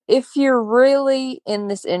if you're really in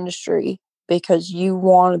this industry because you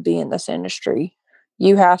want to be in this industry,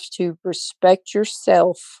 you have to respect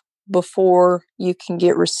yourself before you can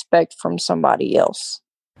get respect from somebody else.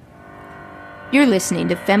 You're listening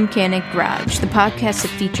to Femcanic Garage, the podcast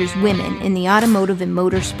that features women in the automotive and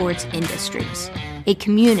motorsports industries. A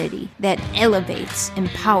community that elevates,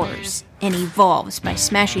 empowers, and evolves by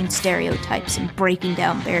smashing stereotypes and breaking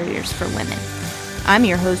down barriers for women. I'm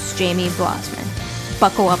your host, Jamie Blosman.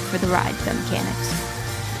 Buckle up for the ride, Femcanics.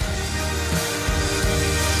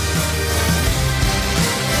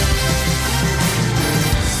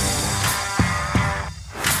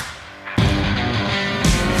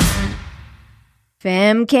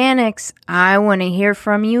 Femcanics, I want to hear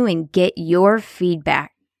from you and get your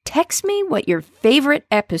feedback. Text me what your favorite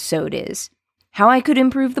episode is, how I could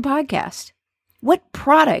improve the podcast, what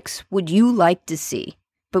products would you like to see,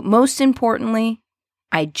 but most importantly,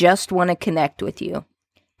 I just want to connect with you.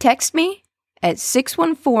 Text me at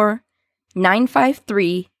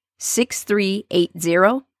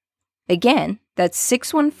 614-953-6380. Again, that's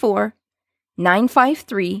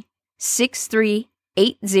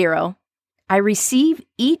 614-953-6380. I receive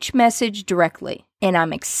each message directly, and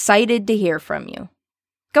I'm excited to hear from you.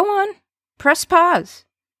 Go on, press pause,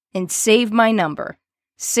 and save my number,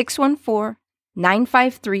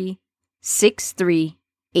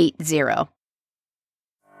 614-953-6380.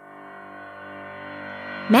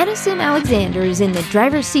 Madison Alexander is in the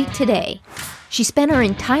driver's seat today. She spent her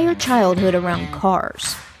entire childhood around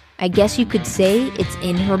cars. I guess you could say it's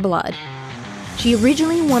in her blood. She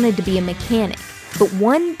originally wanted to be a mechanic, but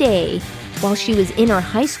one day, while she was in her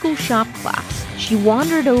high school shop class, she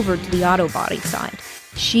wandered over to the auto body side.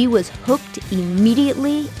 She was hooked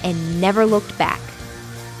immediately and never looked back.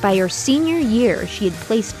 By her senior year, she had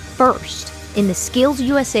placed first in the Scales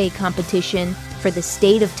USA competition for the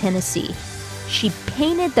state of Tennessee. She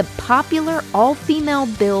painted the popular all-female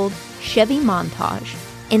build Chevy Montage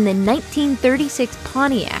in the 1936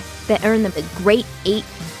 Pontiac that earned them the Great 8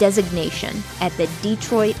 designation at the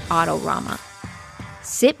Detroit Autorama.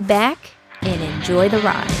 Sit back and enjoy the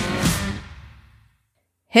ride.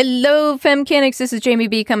 Hello, Femcanics. This is Jamie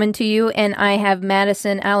B coming to you, and I have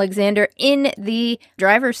Madison Alexander in the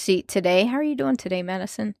driver's seat today. How are you doing today,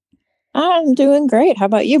 Madison? I'm doing great. How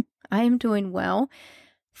about you? I am doing well.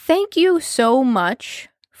 Thank you so much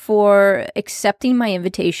for accepting my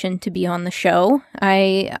invitation to be on the show.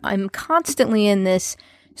 I'm constantly in this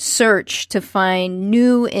search to find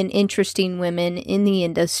new and interesting women in the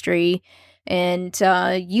industry, and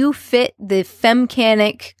you fit the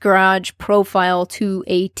Femcanic Garage profile to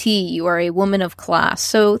a T. You are a woman of class.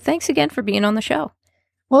 So thanks again for being on the show.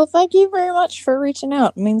 Well, thank you very much for reaching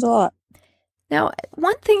out. It means a lot. Now,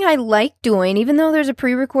 one thing I like doing, even though there's a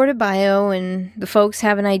pre-recorded bio and the folks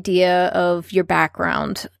have an idea of your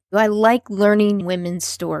background, I like learning women's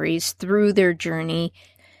stories through their journey.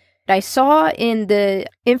 I saw in the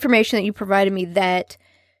information that you provided me that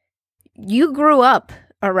you grew up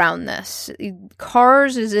around this.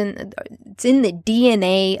 Cars it's in the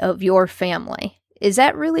DNA of your family. Is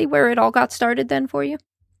that really where it all got started then for you?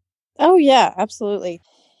 Oh, yeah, absolutely.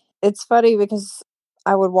 It's funny because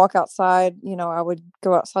I would walk outside, I would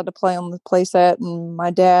go outside to play on the playset, and my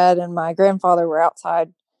dad and my grandfather were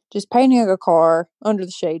outside just painting a car under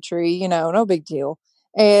the shade tree, no big deal.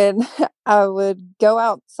 And I would go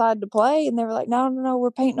outside to play, and they were like, no, we're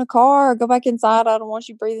painting a car. Go back inside. I don't want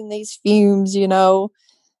you breathing these fumes,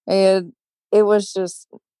 And it was just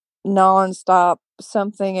nonstop,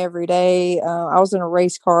 something every day. I was in a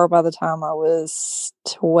race car by the time I was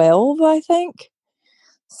 12, I think.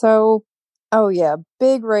 So, oh yeah,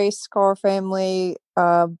 big race car family.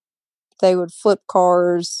 They would flip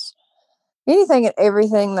cars, anything and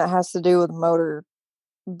everything that has to do with motor.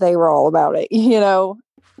 They were all about it,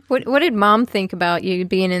 What did Mom think about you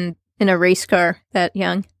being in a race car that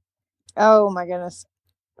young? Oh my goodness.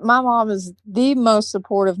 My mom is the most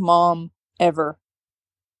supportive mom ever.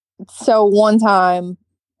 So one time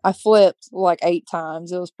I flipped like 8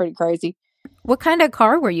 times. It was pretty crazy. What kind of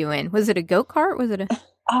car were you in? Was it a go-kart? Was it a...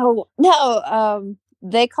 Oh, no.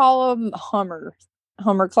 They call them Hummer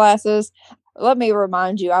classes. Let me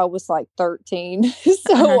remind you, I was like 13.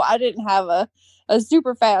 So I didn't have a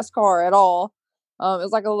super fast car at all. It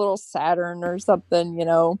was like a little Saturn or something,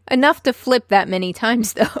 Enough to flip that many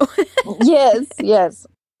times, though. Yes.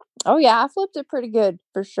 Oh, yeah, I flipped it pretty good,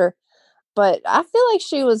 for sure. But I feel like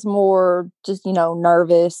she was more just,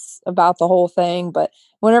 nervous about the whole thing. But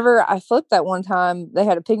whenever I flipped that one time, they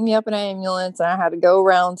had to pick me up in an ambulance, and I had to go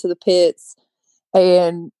around to the pits.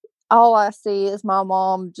 And all I see is my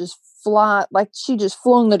mom just fly, like she just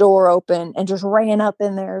flung the door open and just ran up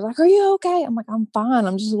in there. Like, "Are you okay?" I'm like, "I'm fine.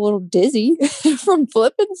 I'm just a little dizzy from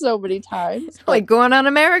flipping so many times." But Like going on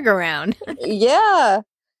a merry-go-round. yeah,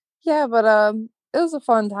 yeah. But it was a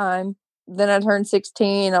fun time. Then I turned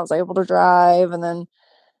 16. I was able to drive, and then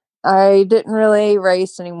I didn't really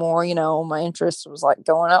race anymore. My interest was like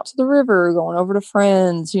going out to the river, going over to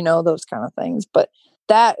friends, those kind of things. But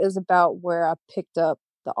that is about where I picked up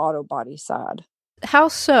the auto body side. How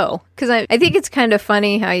so? Because I think it's kind of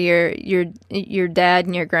funny how your dad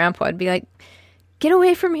and your grandpa would be like, "Get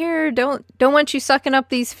away from here! Don't want you sucking up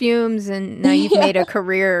these fumes." And now you've made a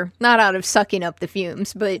career not out of sucking up the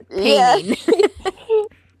fumes, but painting.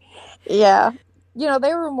 Yeah.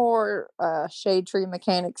 They were more shade tree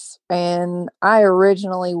mechanics, and I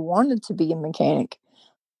originally wanted to be a mechanic.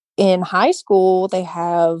 In high school,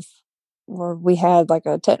 we had like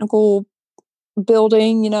a technical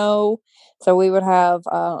building, so we would have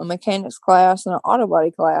a mechanics class and an auto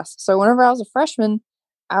body class. So whenever I was a freshman,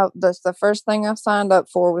 that's the first thing I signed up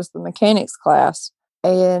for was the mechanics class,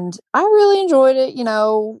 and I really enjoyed it.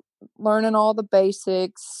 Learning all the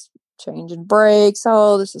basics, changing brakes.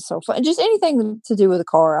 Oh, this is so fun! Just anything to do with a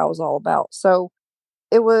car, I was all about. So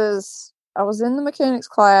I was in the mechanics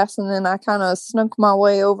class, and then I kind of snuck my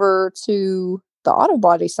way over to the auto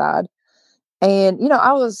body side. And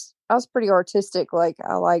I was pretty artistic. Like,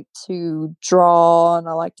 I like to draw and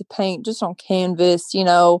I like to paint just on canvas.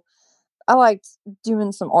 I liked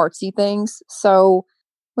doing some artsy things. So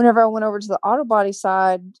whenever I went over to the auto body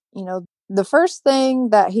side, the first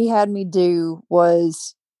thing that he had me do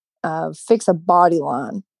was fix a body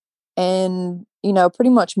line, and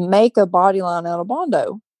pretty much make a body line out of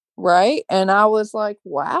Bondo. Right. And I was like,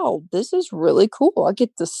 wow, this is really cool. I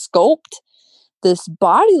get to sculpt this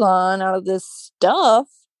body line out of this stuff,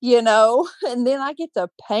 and then I get to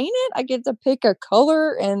paint it. I get to pick a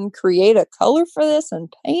color and create a color for this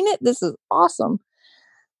and paint it. This is awesome.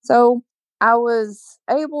 So I was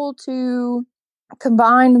able to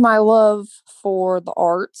combine my love for the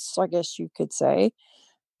arts, I guess you could say,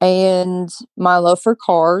 and my love for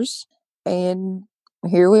cars. And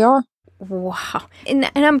here we are. Wow. And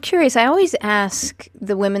I'm curious, I always ask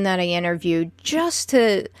the women that I interview just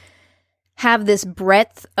to have this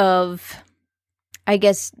breadth of, I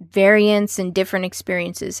guess, variance and different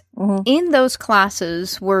experiences. Mm-hmm. In those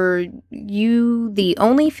classes, were you the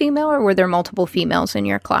only female, or were there multiple females in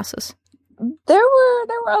your classes? There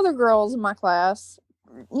were other girls in my class.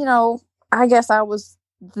 I guess I was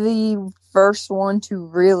the first one to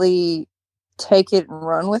really take it and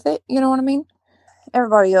run with it. You know what I mean?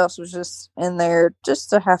 Everybody else was just in there just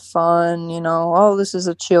to have fun. Oh, this is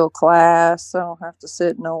a chill class. I don't have to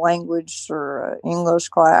sit in a language or English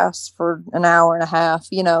class for an hour and a half.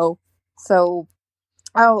 So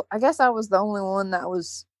I guess I was the only one that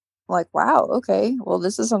was like, wow, okay, well,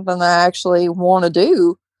 this is something that I actually want to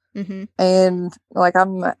do. Mm-hmm. And like,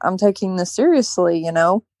 I'm taking this seriously.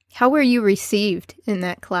 How were you received in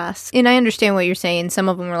that class? And I understand what you're saying. Some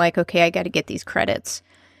of them were like, okay, I got to get these credits.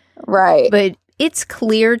 Right. But it's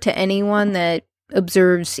clear to anyone that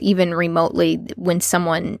observes even remotely when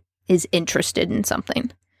someone is interested in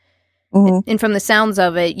something. Mm-hmm. And from the sounds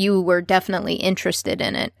of it, you were definitely interested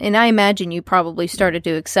in it. And I imagine you probably started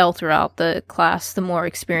to excel throughout the class, the more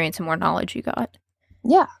experience and more knowledge you got.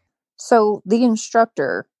 Yeah. So the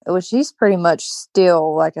instructor, he's pretty much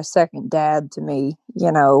still like a second dad to me.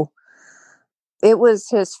 It was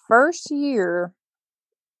his first year.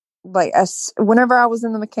 Like, whenever I was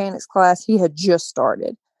in the mechanics class, he had just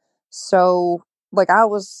started. So like, I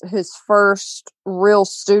was his first real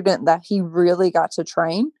student that he really got to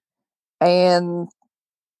train. And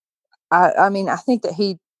I mean, I think that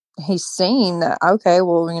he's seen that, okay,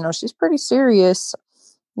 well, she's pretty serious.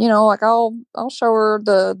 Like, I'll show her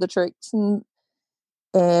the tricks and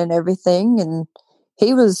everything. And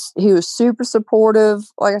he was super supportive.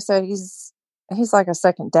 Like I said, he's like a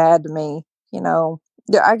second dad to me.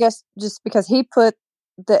 I guess just because he put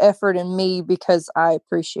the effort in me because I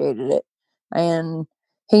appreciated it, and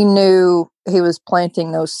he knew he was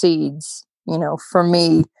planting those seeds, for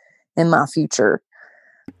me in my future.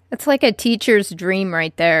 It's like a teacher's dream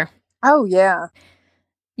right there. Oh yeah.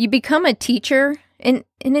 You become a teacher, and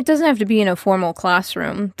it doesn't have to be in a formal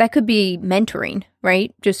classroom. That could be mentoring,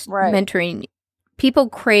 right? Just right. Mentoring. People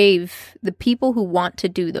crave the people who want to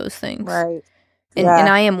do those things. Right. And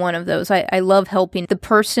I am one of those. I love helping the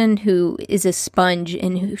person who is a sponge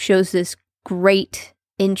and who shows this great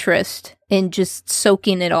interest in just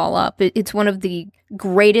soaking it all up. It's one of the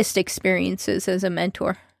greatest experiences as a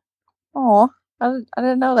mentor. Oh, I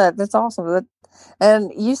didn't know that. That's awesome.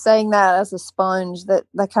 And you saying that as a sponge, that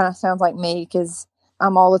kind of sounds like me because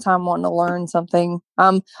I'm all the time wanting to learn something.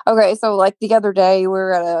 Okay, so like the other day we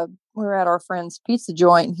were at our friend's pizza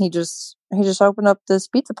joint, and he just opened up this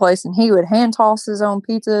pizza place, and he would hand toss his own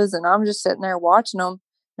pizzas, and I'm just sitting there watching him,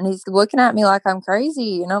 and he's looking at me like I'm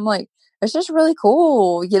crazy, and I'm like, it's just really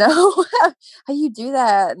cool, how you do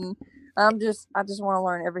that, and I just want to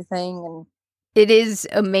learn everything, and It is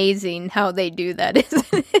amazing how they do that, isn't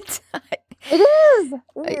it? it is.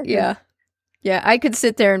 Yeah. Yeah, I could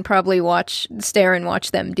sit there and probably stare and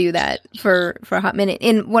watch them do that for a hot minute.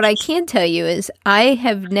 And what I can tell you is I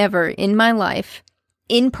have never in my life,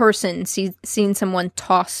 in person, seen someone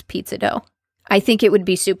toss pizza dough. I think it would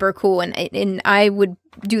be super cool, and I would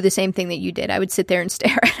do the same thing that you did. I would sit there and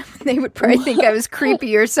stare at them. They would probably think I was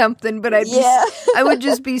creepy or something, but I would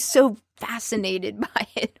just be so fascinated by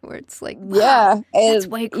it, where it's like, wow, yeah, and that's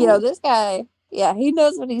way cool. this guy, yeah, he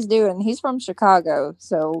knows what he's doing. He's from Chicago,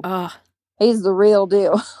 so Oh. he's the real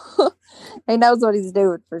deal. He knows what he's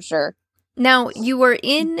doing for sure. Now, you were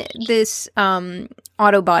in this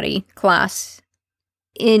auto body class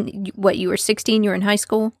in what, you were 16, you were in high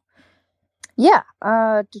school? Yeah,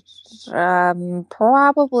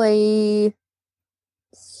 probably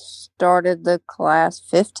started the class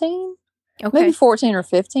 15, maybe 14 or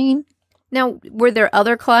 15. Now, were there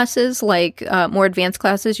other classes, like more advanced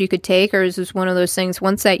classes you could take, or is this one of those things,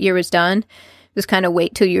 once that year was done, just kind of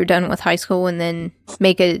wait till you're done with high school and then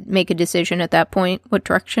make a decision at that point, what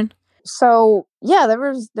direction? So, yeah, there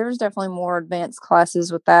was definitely more advanced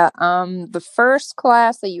classes with that. The first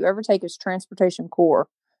class that you ever take is transportation core,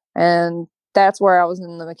 and that's where I was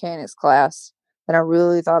in the mechanics class, and I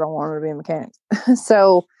really thought I wanted to be a mechanic.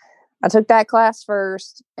 So I took that class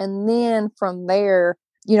first, and then from there,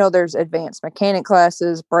 there's advanced mechanic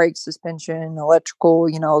classes, brake, suspension, electrical,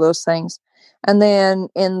 those things. And then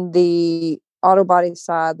in the auto body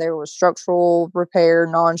side, there was structural repair,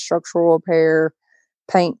 non-structural repair,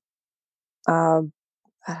 paint. I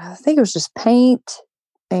think it was just paint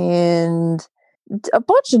and a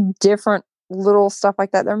bunch of different little stuff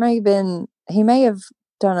like that. He may have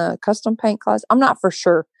done a custom paint class. I'm not for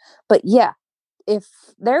sure, but yeah, if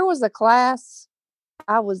there was a class,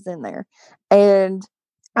 I was in there. And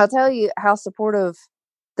I'll tell you how supportive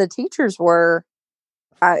the teachers were.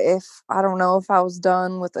 I don't know if I was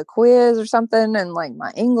done with a quiz or something, and like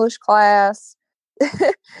my English class,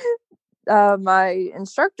 my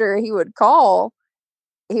instructor, he would call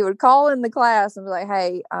in the class and be like,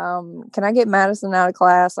 "Hey, can I get Madison out of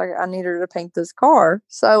class? I need her to paint this car."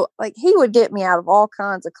 So like he would get me out of all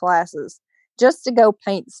kinds of classes just to go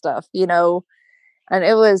paint stuff, and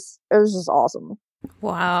it was just awesome.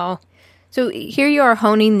 Wow. So here you are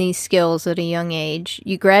honing these skills at a young age.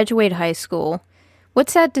 You graduate high school.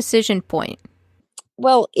 What's that decision point?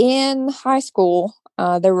 Well, in high school,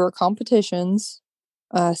 there were competitions,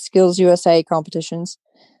 Skills USA competitions.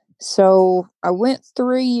 So I went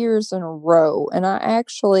 3 years in a row, and I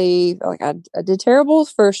actually, I did terrible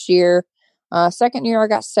first year. Second year, I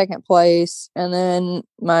got second place, and then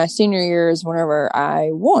my senior year is whenever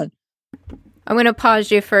I won. I'm going to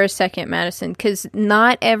pause you for a second, Madison, because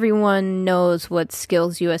not everyone knows what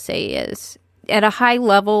Skills USA is. At a high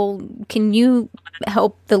level, can you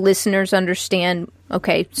help the listeners understand,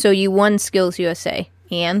 okay, so you won Skills USA,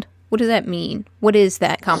 and what does that mean? What is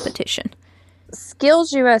that competition?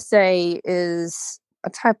 Skills USA is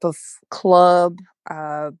a type of club.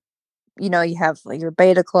 You have like your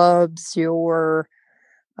beta clubs, your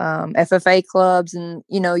FFA clubs, and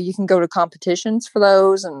you can go to competitions for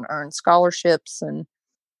those and earn scholarships, and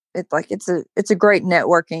it's a great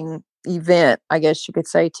networking event, I guess you could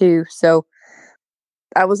say too. So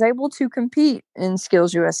I was able to compete in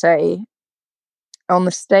Skills USA on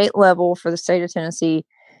the state level for the state of Tennessee,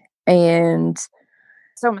 and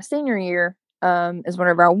so my senior year is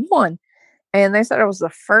whenever I won, and they said I was the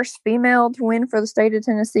first female to win for the state of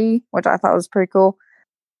Tennessee, which I thought was pretty cool.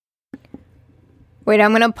 Wait,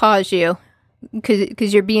 I'm going to pause you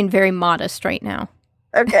because you're being very modest right now.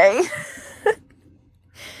 Okay.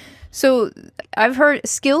 So I've heard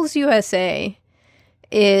Skills USA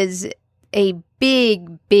is a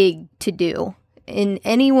big to do. And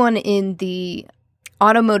anyone in the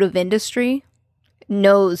automotive industry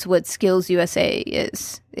knows what Skills USA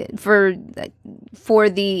is. For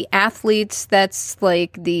the athletes, that's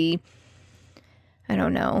like the, I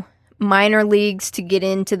don't know, minor leagues to get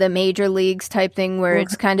into the major leagues type thing, where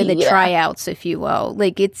it's kind of the tryouts, if you will.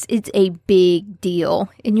 Like it's a big deal,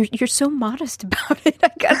 and you're so modest about it.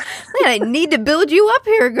 I need to build you up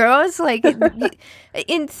here, girl. It's like,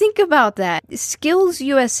 and think about that. Skills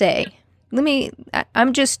USA.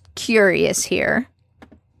 I'm just curious here.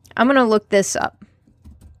 I'm going to look this up.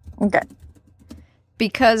 Okay.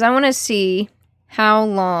 Because I want to see how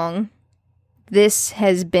long this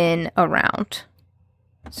has been around.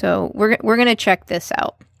 So we're going to check this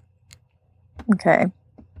out. Okay.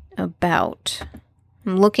 I'm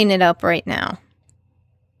looking it up right now.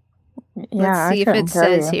 Yeah, Let's see if it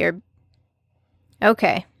says here.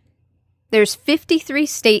 Okay. There's 53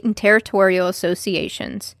 state and territorial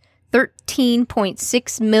associations,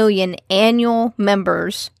 13.6 million annual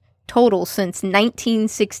members total since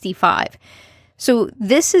 1965. So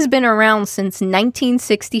this has been around since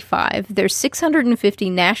 1965. There's 650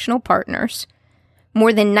 national partners,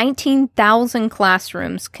 more than 19,000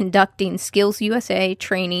 classrooms conducting Skills USA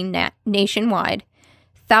training nationwide,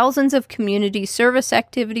 thousands of community service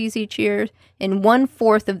activities each year, and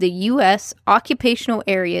 1/4 of the U.S. occupational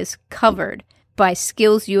areas covered by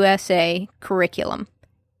Skills USA curriculum.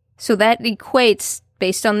 So that equates,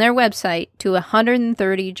 based on their website, to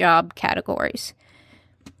 130 job categories.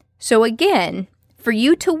 So again, for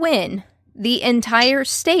you to win the entire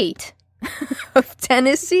state of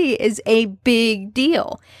Tennessee is a big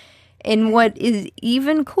deal. And what is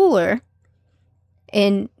even cooler,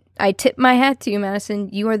 and I tip my hat to you, Madison,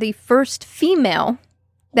 you are the first female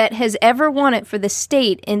that has ever won it for the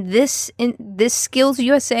state, and this Skills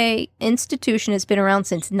USA institution has been around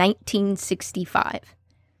since 1965.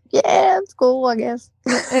 Yeah, it's cool, I guess.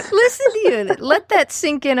 Listen to you. Let that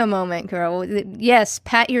sink in a moment, girl. Yes,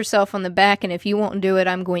 pat yourself on the back, and if you won't do it,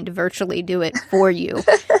 I'm going to virtually do it for you.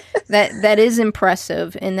 That is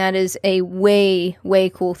impressive, and that is a way, way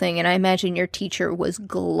cool thing, and I imagine your teacher was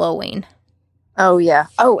glowing. Oh, yeah.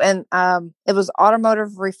 Oh, and it was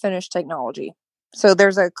automotive refinish technology. So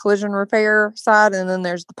there's a collision repair side, and then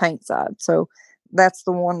there's the paint side. So that's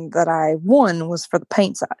the one that I won, was for the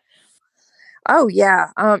paint side. Oh,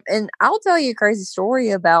 yeah. And I'll tell you a crazy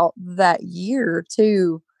story about that year,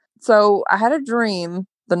 too. So I had a dream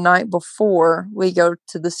the night before we go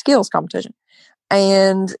to the skills competition.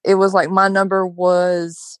 And it was like my number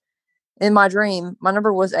was, in my dream, my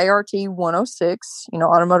number was ART 106,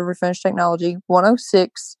 automotive refinish technology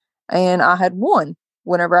 106. And I had won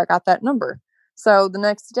whenever I got that number. So the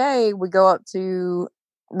next day we go up to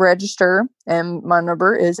register and my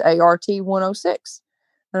number is ART 106.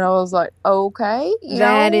 And I was like, okay.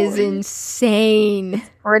 That is insane.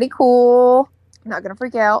 Pretty cool. Not going to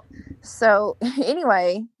freak out. So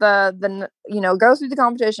anyway, the go through the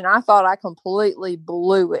competition. I thought I completely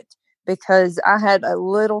blew it because I had a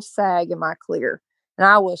little sag in my clear. And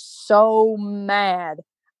I was so mad.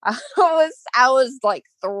 I was like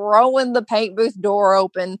throwing the paint booth door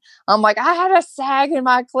open. I'm like, I had a sag in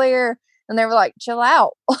my clear. And they were like, chill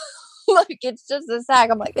out. Like, it's just a sag.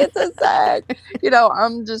 I'm like, it's a sag.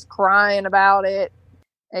 I'm just crying about it.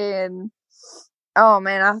 And, oh,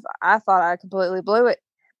 man, I thought I completely blew it.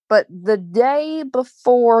 But the day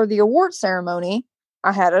before the award ceremony,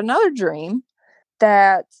 I had another dream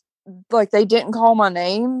that, like, they didn't call my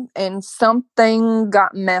name and something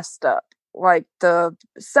got messed up. Like,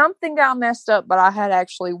 something got messed up, but I had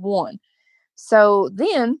actually won. So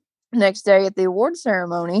then, next day at the award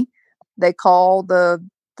ceremony, they called the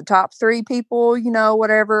top 3 people,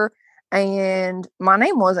 whatever, and my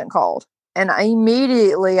name wasn't called. And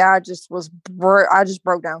immediately I just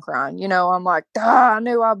broke down crying. I'm like, I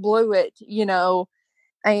knew I blew it,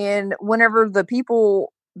 and whenever the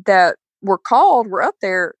people that were called were up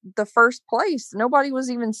there, the first place, nobody was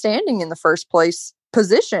even standing in the first place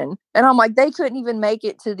position. And I'm like, they couldn't even make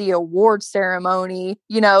it to the award ceremony,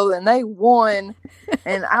 and they won.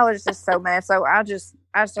 And I was just so mad. So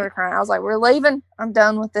I started crying. I was like, we're leaving. I'm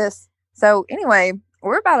done with this. So anyway,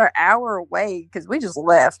 we're about an hour away because we just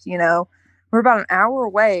left, We're about an hour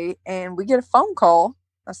away and we get a phone call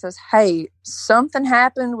that says, hey, something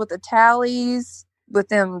happened with the tallies, with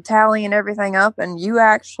them tallying everything up, and you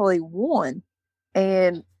actually won.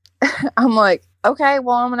 And I'm like, okay,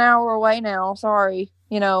 well, I'm an hour away now. Sorry,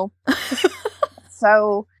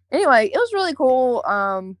 So anyway, it was really cool.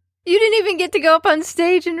 You didn't even get to go up on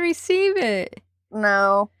stage and receive it.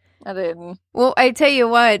 No, I didn't. Well, I tell you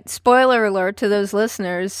what, spoiler alert to those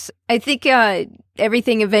listeners, I think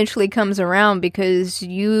everything eventually comes around because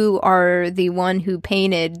you are the one who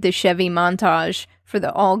painted the Chevy montage for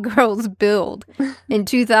the all-girls build in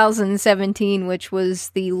 2017, which was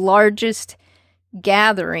the largest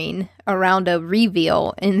gathering around a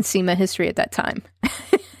reveal in SEMA history at that time.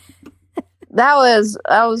 That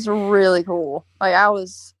was really cool. Like, I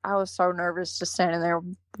was so nervous just standing there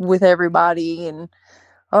with everybody, and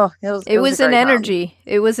it was an energy.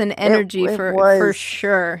 It was an energy for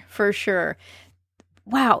sure.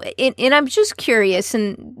 Wow. And I'm just curious,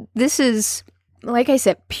 and this is, like I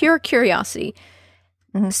said, pure curiosity.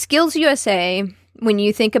 Skills USA, when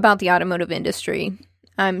you think about the automotive industry,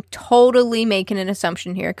 I'm totally making an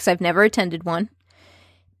assumption here because I've never attended one,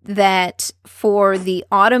 that for the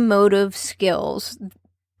automotive skills,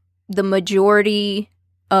 the majority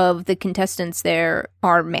of the contestants there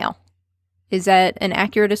are male. Is that an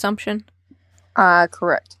accurate assumption?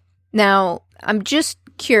 Correct. Now, I'm just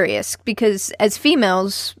curious because as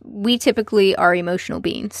females, we typically are emotional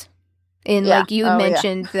beings. And like you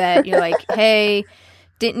mentioned that you're like, hey,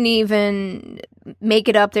 didn't even make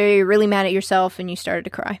it up there. You're really mad at yourself and you started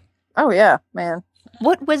to cry. Oh, yeah, man.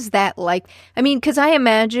 What was that like? I mean, because I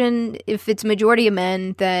imagine if it's majority of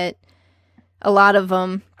men that a lot of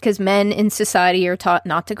them, because men in society are taught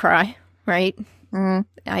not to cry, right? Mm-hmm.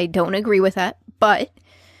 I don't agree with that, but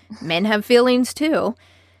men have feelings too.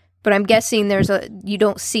 But I'm guessing you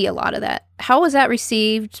don't see a lot of that. How was that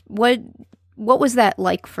received? What was that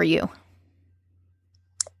like for you?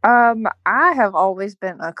 I have always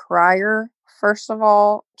been a crier. First of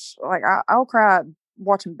all, like I'll cry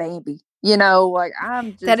watching Bambi. You know, like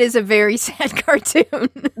I'm just... That is a very sad cartoon.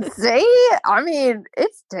 See? I mean,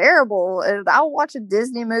 it's terrible. And I'll watch a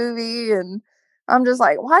Disney movie and I'm just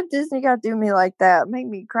like, why Disney gotta do me like that? Make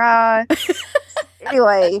me cry.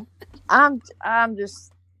 Anyway, I'm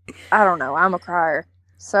just, I don't know. I'm a crier.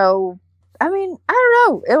 So, I mean, I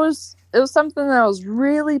don't know. It was something that I was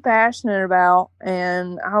really passionate about,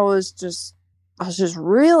 and I was just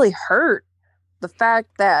really hurt. The fact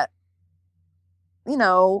that, you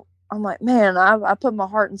know, I'm like, man, I put my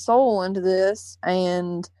heart and soul into this,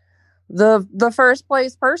 and the first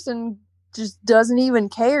place person just doesn't even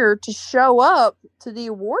care to show up to the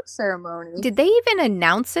award ceremony. Did they even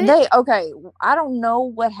announce it? I don't know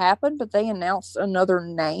what happened, but they announced another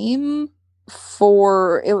name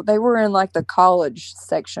for it. They were in like the college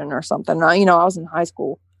section or something. I was in high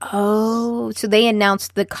school. Oh, so they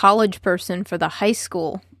announced the college person for the high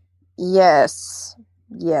school. Yes.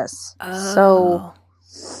 Oh. So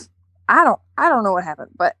I don't know what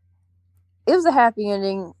happened, but it was a happy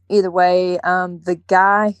ending either way. The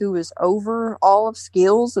guy who was over all of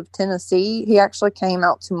skills of Tennessee, he actually came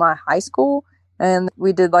out to my high school, and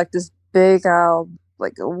we did like this big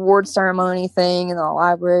like award ceremony thing in the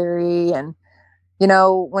library. And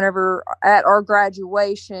whenever at our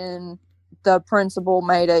graduation, the principal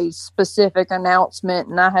made a specific announcement,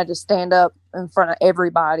 and I had to stand up in front of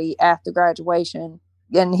everybody at the graduation,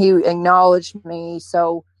 and he acknowledged me.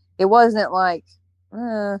 So it wasn't like,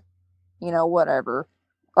 whatever.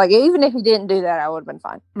 Like, even if he didn't do that, I would have been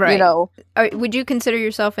fine. Right. Would you consider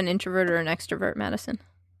yourself an introvert or an extrovert, Madison?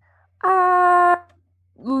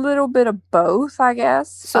 Little bit of both, I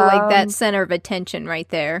guess. So, like, that center of attention right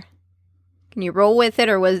there. Can you roll with it,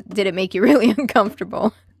 or did it make you really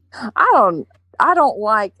uncomfortable? I don't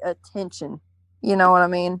like attention. You know what I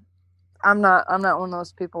mean? I'm not one of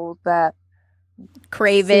those people that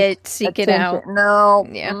crave it, seek attention. It out. No.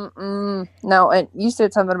 Yeah. No, and you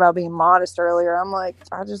said something about being modest earlier. I'm like,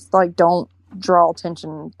 I just like don't draw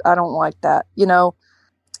attention. I don't like that.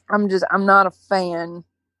 I'm not a fan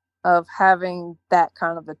of having that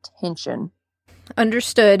kind of attention.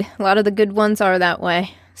 Understood. A lot of the good ones are that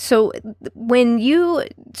way. So you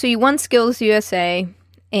won Skills USA,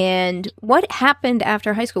 and what happened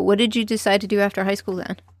after high school? What did you decide to do after high school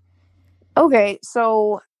then? Okay,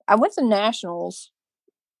 so I went to nationals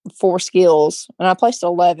for skills, and I placed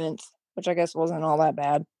 11th, which I guess wasn't all that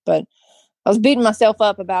bad. But I was beating myself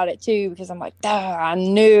up about it too, because I'm like, I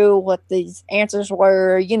knew what these answers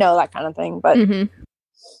were, that kind of thing. But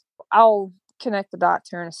I'll connect the dots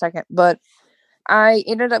here in a second. But I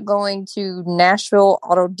ended up going to Nashville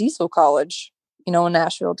Auto Diesel College, in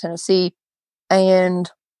Nashville, Tennessee. And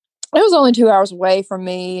it was only 2 hours away from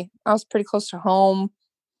me. I was pretty close to home.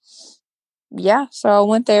 Yeah, so I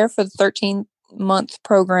went there for the 13-month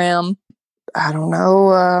program. I don't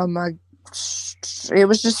know. It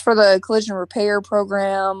was just for the collision repair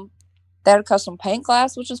program. They had a custom paint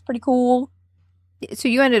class, which was pretty cool. So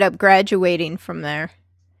you ended up graduating from there?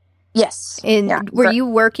 Yes. And were you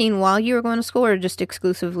working while you were going to school, or just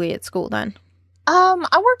exclusively at school then?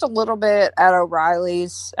 I worked a little bit at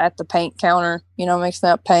O'Reilly's at the paint counter, mixing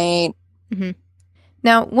up paint. Mm-hmm.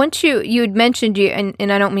 Now, once you had mentioned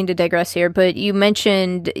and I don't mean to digress here, but you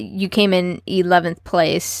mentioned you came in 11th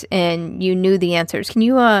place and you knew the answers. Can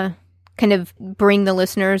you kind of bring the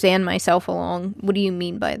listeners and myself along? What do you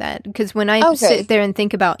mean by that? Because when I sit there and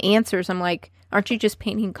think about answers, I'm like, aren't you just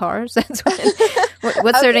painting cars? That's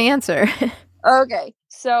what's there to answer? Okay,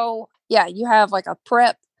 so yeah, you have like a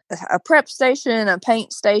prep station, a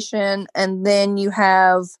paint station, and then you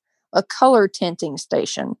have a color tinting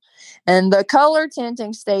station. And the color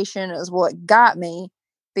tinting station is what got me,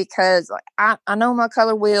 because like, I know my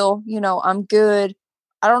color wheel, I'm good.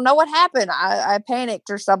 I don't know what happened. I panicked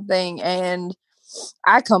or something, and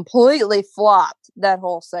I completely flopped that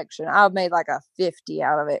whole section. I made like a 50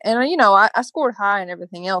 out of it. And, I scored high and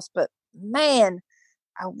everything else, but man,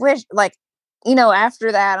 I wish like,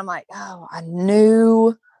 after that, I'm like, oh, I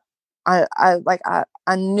knew I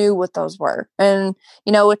knew what those were. And,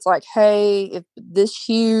 it's like, hey, if this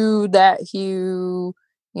hue, that hue,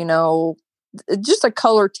 just a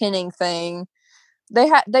color tinting thing.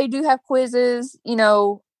 They do have quizzes,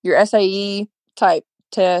 your SAE type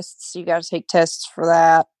tests. You got to take tests for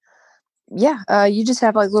that. Yeah, you just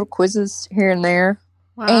have like little quizzes here and there,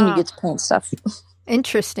 and you Wow. get to paint stuff.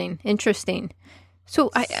 Interesting. So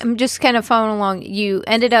I'm just kind of following along. You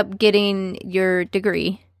ended up getting your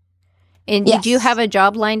degree. And did you have Yes, a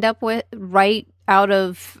job lined up with right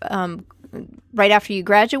after you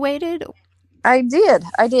graduated? I did.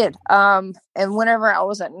 And whenever I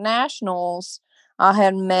was at nationals, I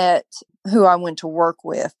had met who I went to work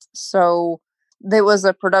with. So there was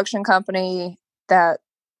a production company that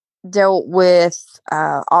dealt with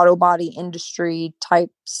auto body industry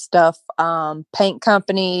type stuff, paint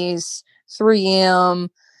companies, 3M,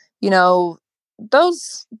 you know,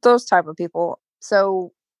 those type of people.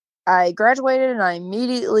 So I graduated and I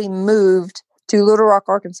immediately moved to Little Rock,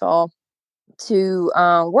 Arkansas to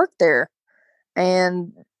work there,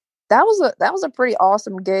 and that was a pretty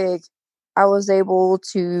awesome gig. I was able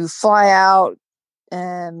to fly out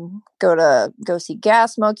and go see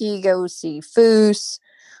Gas Monkey, go see Foose,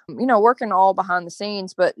 working all behind the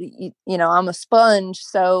scenes. But I'm a sponge,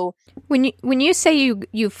 so When you say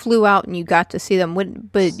you flew out and you got to see them,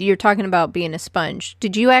 but you're talking about being a sponge.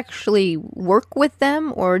 Did you actually work with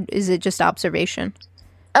them, or is it just observation?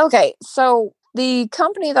 okay. So the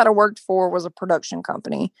company that I worked for was a production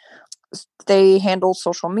company. They handled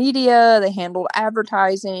social media, they handled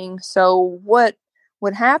advertising. So what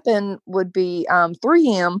would happen would be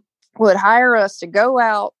 3M would hire us to go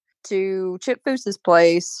out to Chip Foose's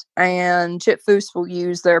place, and Chip Foose will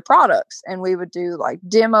use their products, and we would do like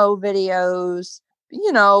demo videos,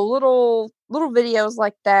 little videos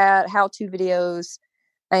like that, how-to videos,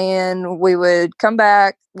 and we would come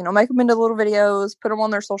back, make them into little videos, put them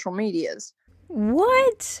on their social medias.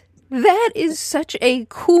 What? That is such a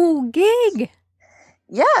cool gig.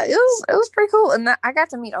 Yeah, it was pretty cool, and I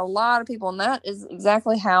got to meet a lot of people, and that is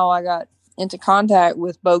exactly how I got into contact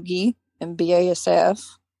with Bogey and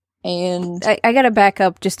BASF. And I got to back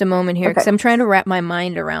up just a moment here because okay, I'm trying to wrap my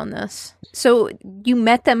mind around this. So you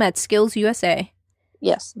met them at Skills USA.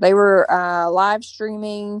 yes, they were live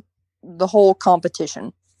streaming the whole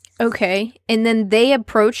competition. Okay. And then they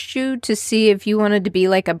approached you to see if you wanted to be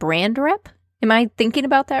like a brand rep? Am I thinking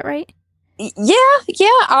about that right? Yeah,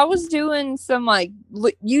 I was doing some like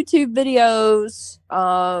YouTube videos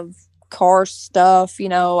of car stuff.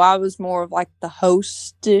 I was more of like the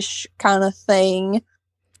hostish kind of thing.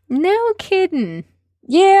 No kidding.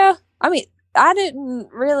 Yeah, I mean, I didn't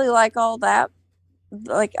really like all that.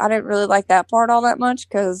 Like, I didn't really like that part all that much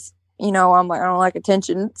because, I'm like, I don't like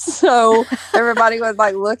attention. So everybody would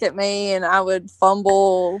like look at me, and I would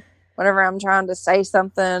fumble whenever I'm trying to say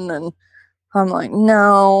something. And I'm like,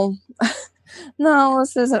 no, no,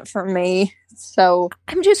 this isn't for me. So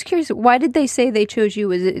I'm just curious, why did they say they chose you?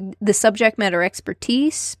 Was it the subject matter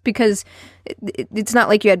expertise? Because it's not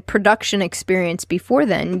like you had production experience before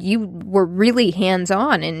then. You were really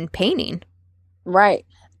hands-on in painting. right.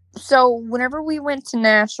 So whenever we went to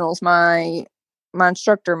nationals, my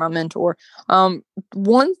instructor, my mentor,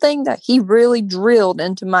 one thing that he really drilled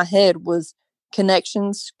into my head was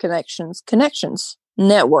connections, connections, connections.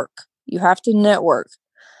 Network. You have to network.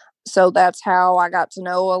 So that's how I got to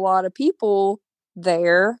know a lot of people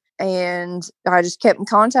there, and I just kept in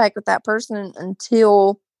contact with that person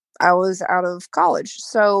until I was out of college.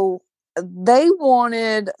 So they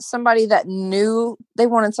wanted somebody that knew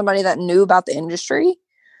about the industry,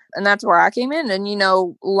 and that's where I came in, and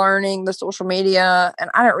learning the social media.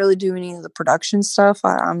 And I didn't really do any of the production stuff.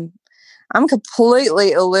 I'm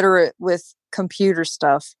completely illiterate with computer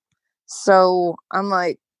stuff, so I'm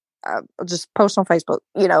like, I'll just post on Facebook,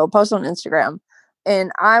 post on Instagram.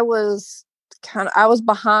 And I was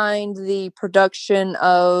behind the production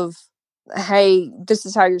of, hey, this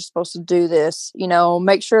is how you're supposed to do this.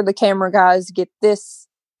 Make sure the camera guys get this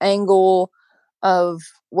angle of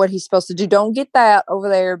what he's supposed to do. Don't get that over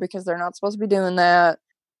there because they're not supposed to be doing that.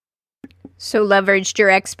 So leveraged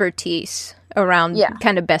your expertise around Yeah.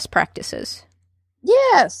 kind of best practices.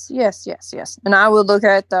 Yes. And I would look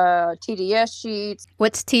at the TDS sheets.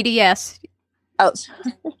 What's TDS? Oh,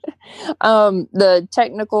 the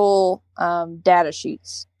technical data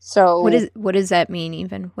sheets. So what does that mean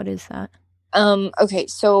even? What is that? okay,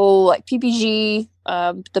 so like PPG,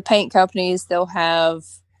 the paint companies, they'll have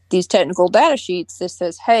these technical data sheets that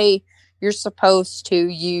says, hey, you're supposed to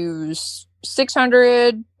use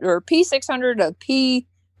 600 or P600 to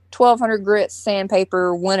P1200 grit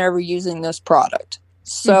sandpaper whenever using this product.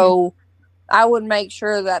 So I would make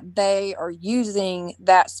sure that they are using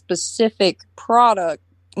that specific product,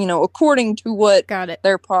 according to what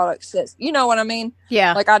their product says. You know what I mean?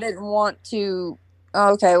 Yeah. Like I didn't want to,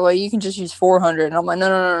 okay, well, you can just use 400. And I'm like,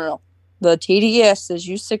 no. The TDS says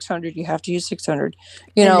use 600. You have to use 600.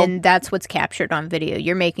 And then that's what's captured on video.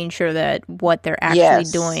 You're making sure that what they're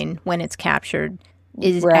actually doing when it's captured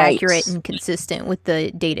is accurate and consistent with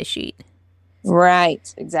the data sheet.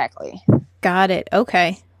 Right. Exactly. Got it.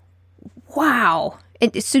 Okay. Wow.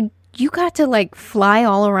 So you got to like fly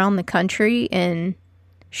all around the country and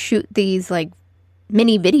shoot these like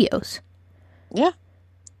mini videos. Yeah.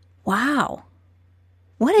 Wow.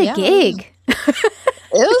 What a gig.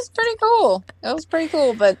 It was pretty cool. It was pretty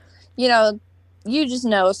cool. But, you just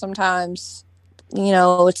know sometimes,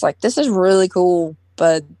 it's like, this is really cool,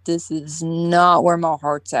 but this is not where my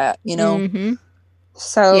heart's at,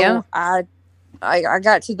 So I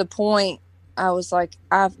got to the point, I was like,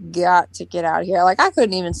 I've got to get out of here. Like, I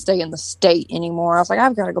couldn't even stay in the state anymore. I was like,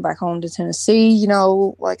 I've got to go back home to Tennessee,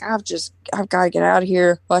 like I've got to get out of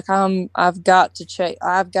here. Like I've got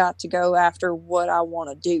to go after what I want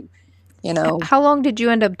to do. How long did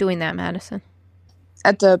you end up doing that, Madison?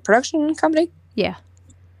 At the production company? Yeah.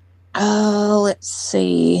 Let's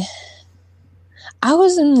see. I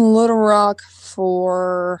was in Little Rock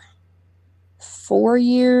for 4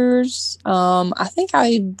 years. I think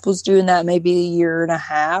I was doing that maybe a year and a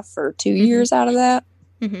half or 2 years out of that.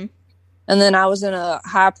 Mm-hmm. And then I was in a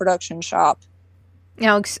high production shop.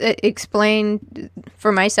 Now, explain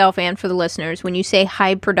for myself and for the listeners, when you say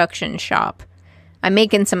high production shop, I'm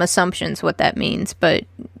making some assumptions what that means, but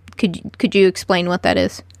could you explain what that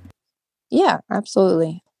is? Yeah,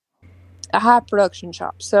 absolutely. A high production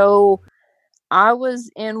shop. So I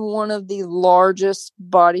was in one of the largest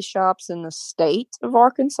body shops in the state of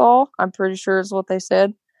Arkansas. I'm pretty sure is what they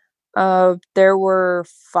said. There were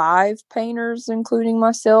 5 painters, including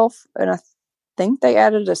myself, and I think they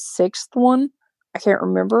added a 6th one. I can't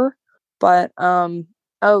remember, but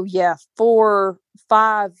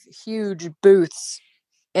 5 huge booths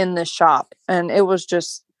in this shop, and it was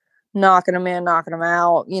just knocking them in, knocking them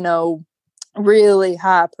out, really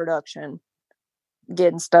high production,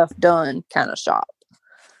 getting stuff done kind of shop.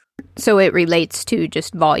 So it relates to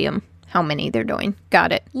just volume, how many they're doing.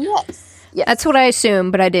 Got it. Yes. That's what I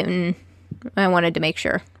assumed, but I wanted to make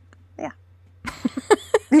sure. Yeah.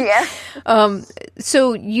 Yeah.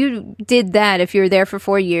 So you did that. If you were there for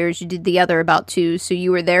 4 years, you did the other about 2. So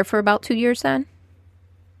you were there for about 2 years then?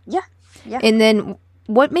 Yeah. Yeah. And then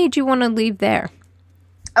what made you want to leave there?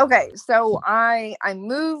 Okay. So I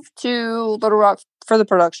moved to Little Rock for the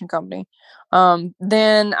production company.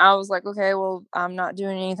 Then I was like, okay, well, I'm not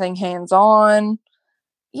doing anything hands-on.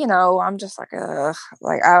 I'm just like,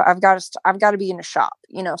 I've got to be in a shop,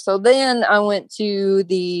 So then I went to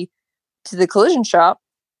the collision shop.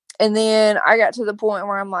 And then I got to the point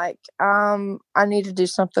where I'm like, I need to do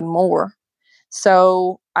something more.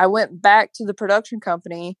 So I went back to the production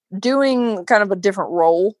company doing kind of a different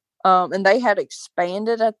role. And they had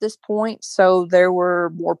expanded at this point. So there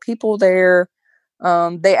were more people there.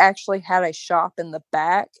 They actually had a shop in the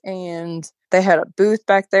back, and they had a booth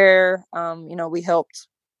back there. We helped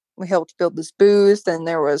build this booth, and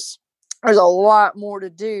there's a lot more to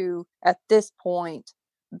do at this point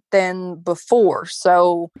than before.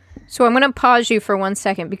 So I'm going to pause you for 1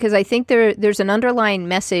 second, because I think there's an underlying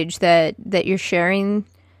message that you're sharing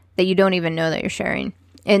that you don't even know that you're sharing.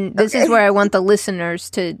 And this is where I want the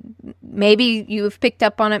listeners to, maybe you've picked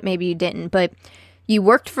up on it, maybe you didn't, but you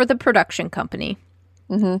worked for the production company.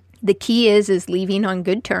 Mm-hmm. The key is leaving on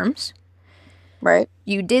good terms. Right.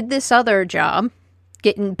 You did this other job,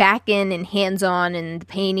 getting back in and hands-on and the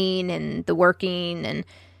painting and the working, and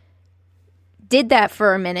did that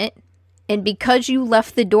for a minute. And because you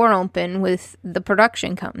left the door open with the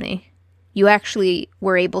production company, you actually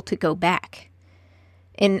were able to go back.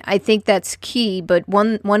 And I think that's key. But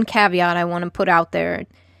one caveat I want to put out there,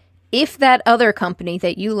 if that other company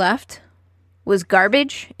that you left was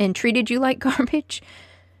garbage and treated you like garbage,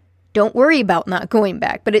 don't worry about not going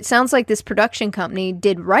back. But it sounds like this production company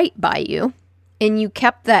did right by you, and you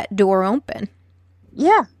kept that door open.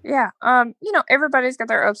 Yeah. Everybody's got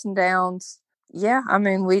their ups and downs. Yeah, I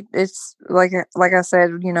mean, it's like I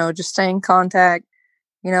said, just stay in contact.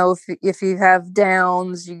 If you have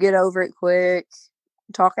downs, you get over it quick,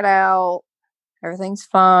 talk it out, Everything's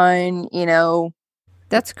fine, you know.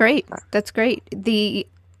 That's great. That's great.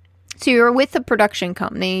 So you were with the production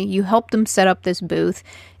company. You helped them set up this booth.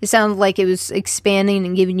 It sounded like it was expanding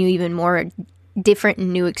and giving you even more different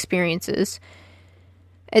and new experiences.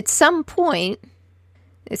 At some point,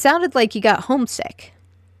 it sounded like you got homesick.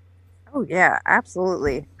 Oh yeah,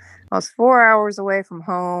 absolutely. I was 4 hours away from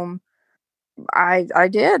home. I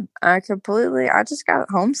did. I just got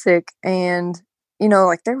homesick, and you know,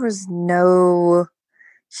 like there was no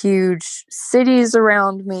huge cities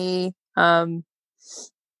around me. I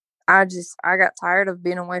got tired of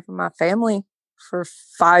being away from my family for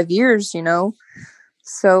 5 years, you know.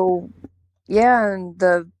 So yeah, and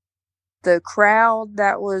the crowd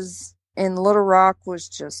that was in Little Rock was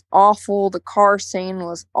just awful. The car scene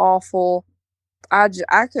was awful. I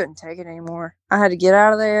couldn't take it anymore. I had to get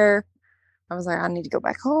out of there. I was like, I need to go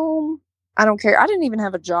back home. I don't care. I didn't even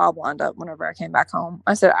have a job lined up whenever I came back home.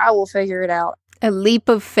 I said, I will figure it out. A leap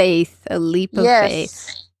of faith. A leap of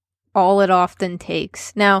faith. All it often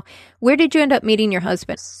takes. Now, where did you end up meeting your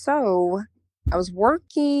husband? So, I was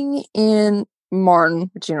working in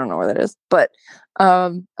Martin, which you don't know where that is, but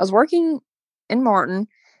I was working in Martin,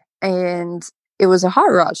 and it was a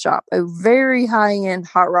hot rod shop, a very high-end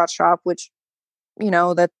hot rod shop, which, you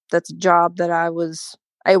know, that's a job that I was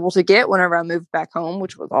able to get whenever I moved back home,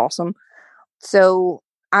 which was awesome. So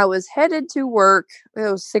I was headed to work.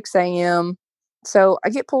 It was 6 a.m. So I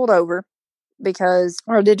get pulled over because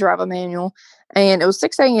I did drive a manual, and it was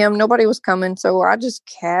 6 a.m. Nobody was coming. So I just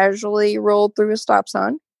casually rolled through a stop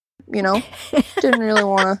sign, you know, didn't really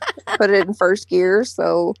want to put it in first gear.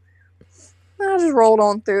 So I just rolled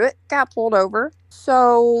on through it, got pulled over.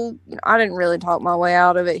 So, you know, I didn't really talk my way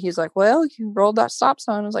out of it. He's like, well, you rolled that stop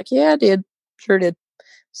sign. I was like, yeah, I did. Sure did.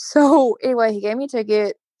 So anyway, he gave me a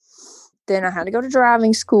ticket. Then I had to go to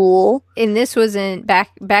driving school. And this was in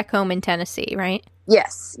back home in Tennessee, right?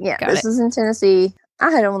 Yes. Yeah. This is in Tennessee.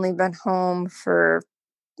 I had only been home for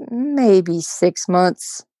maybe 6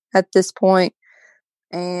 months at this point.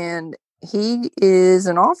 And he is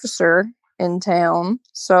an officer in town.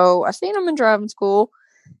 So I seen him in driving school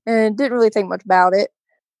and didn't really think much about it.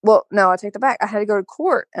 Well, no, I take that back. I had to go to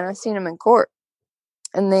court, and I seen him in court.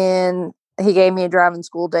 And then he gave me a driving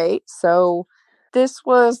school date. So this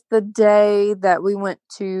was the day that we went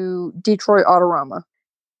to Detroit Autorama.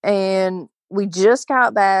 And we just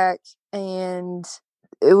got back, and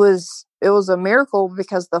it was a miracle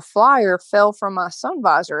because the flyer fell from my sun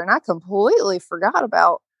visor, and I completely forgot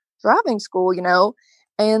about driving school, you know.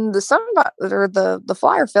 And the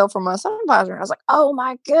flyer fell from my sun visor. And I was like, oh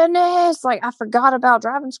my goodness, like I forgot about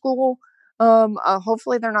driving school.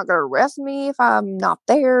 Hopefully they're not going to arrest me if I'm not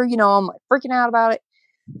there. You know, I'm like freaking out about it.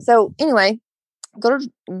 So anyway, go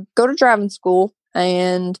to driving school,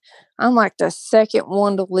 and I'm like the second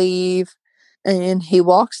one to leave, and he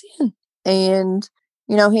walks in, and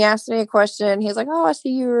you know, he asked me a question. He's like, oh, I see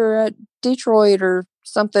you were at Detroit or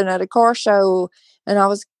something at a car show. And I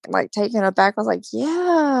was like taken aback. I was like,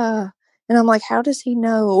 yeah. And I'm like, how does he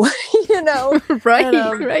know? You know? Right,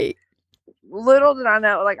 and, right. Little did I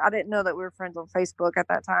know, like, I didn't know that we were friends on Facebook at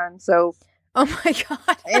that time. So, oh my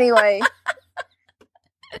God. Anyway.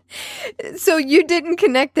 So you didn't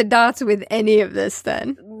connect the dots with any of this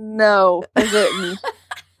then? No, I didn't.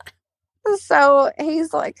 So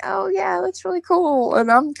he's like, oh yeah, that's really cool.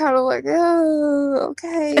 And I'm kind of like, oh,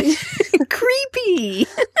 okay. Creepy.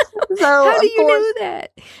 So how do you know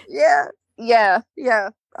that? Yeah.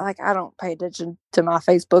 Like, I don't pay attention to my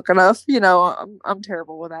Facebook enough. You know, I'm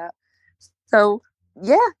terrible with that. So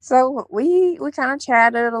yeah, so we kind of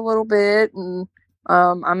chatted a little bit, and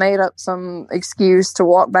I made up some excuse to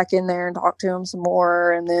walk back in there and talk to him some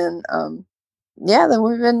more. And then, then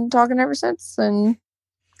we've been talking ever since, and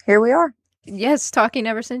here we are. Yes, talking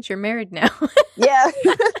ever since. You're married now. Yeah.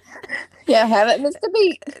 Yeah, haven't missed a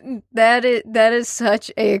beat. That is such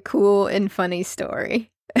a cool and funny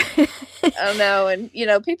story. I know, and you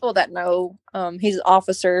know, people that know he's an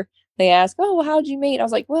officer, they ask, oh, well, how'd you meet? I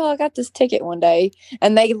was like, well, I got this ticket one day.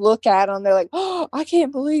 And they look at him, they're like, oh, I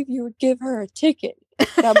can't believe you would give her a ticket.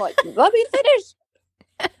 And I'm like, let me finish.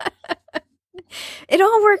 It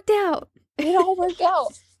all worked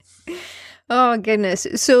out. Oh, goodness.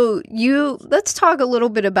 So let's talk a little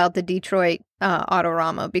bit about the Detroit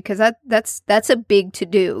Autorama, because that's a big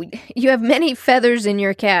to-do. You have many feathers in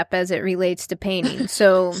your cap as it relates to painting.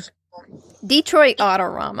 So Detroit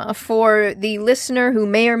Autorama, for the listener who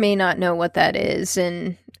may or may not know what that is,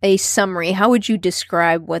 in a summary, how would you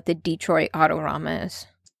describe what the Detroit Autorama is?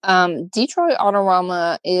 Detroit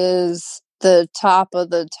Autorama is the top of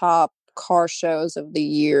the top car shows of the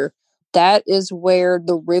year. That is where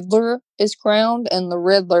the Riddler is crowned, and the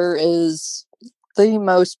Riddler is the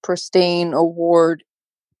most pristine award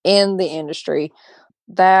in the industry.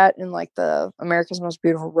 That and like the America's Most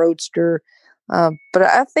Beautiful Roadster. But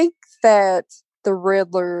I think that the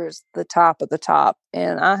Riddler is the top of the top.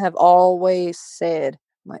 And I have always said,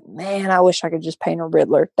 like, man, I wish I could just paint a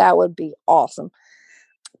Riddler. That would be awesome.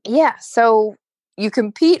 Yeah, so you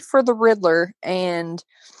compete for the Riddler, and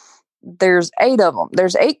there's 8 of them.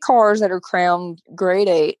 There's 8 cars that are crowned grade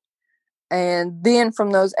 8. And then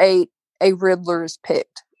from those 8, a Riddler is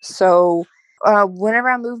picked. So whenever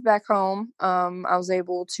I moved back home, I was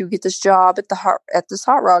able to get this job at this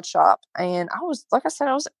hot rod shop, and I was, like I said,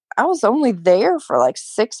 I was only there for like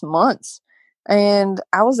 6 months, and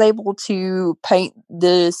I was able to paint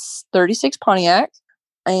this '36 Pontiac,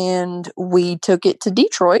 and we took it to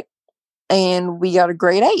Detroit, and we got a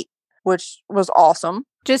grade 8, which was awesome.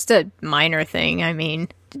 Just a minor thing. I mean,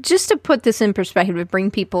 just to put this in perspective,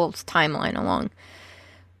 bring people's timeline along.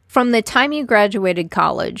 From the time you graduated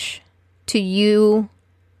college to you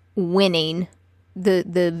winning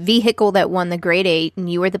the vehicle that won the grade 8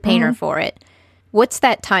 and you were the painter for it, what's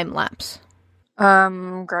that time lapse?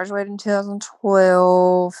 Graduated in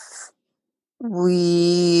 2012.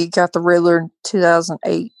 We got the Riddler in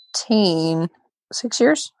 2018. 6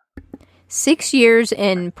 years? 6 years,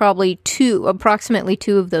 and probably approximately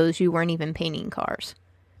 2 of those you weren't even painting cars.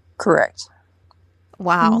 Correct.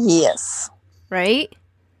 Wow. Yes. Right?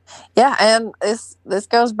 Yeah, and this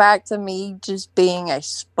goes back to me just being a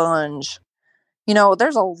sponge. You know,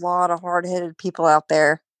 there's a lot of hard-headed people out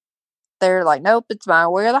there. They're like, nope, it's my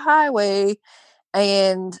way or the highway.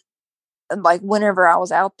 And like whenever I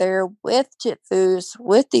was out there with Jitfoos,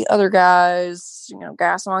 with the other guys, you know,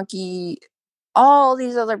 Gas Monkey, all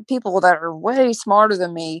these other people that are way smarter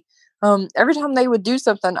than me, every time they would do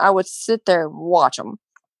something, I would sit there and watch them.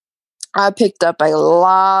 I picked up a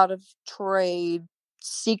lot of trade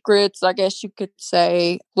secrets, I guess you could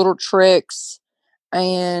say, little tricks,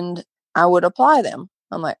 and I would apply them.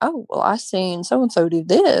 I'm like, oh, well, I seen so and so do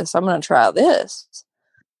this. I'm going to try this.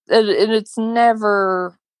 And it's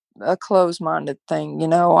never a closed-minded thing, you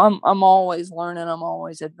know. I'm always learning. I'm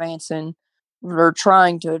always advancing or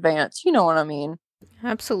trying to advance. You know what I mean?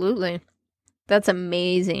 Absolutely. That's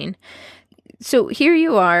amazing. So here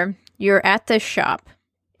you are. You're at this shop,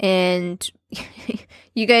 and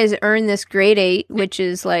you guys earn this grade 8, which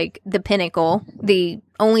is like the pinnacle. The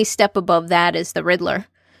only step above that is the Riddler.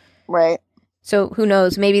 Right. So who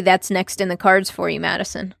knows? Maybe that's next in the cards for you,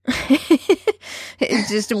 Madison. It's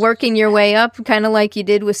just working your way up, kind of like you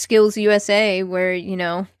did with Skills USA, where, you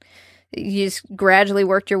know, you just gradually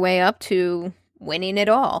worked your way up to winning it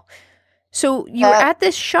all. So you were at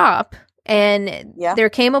this shop, and there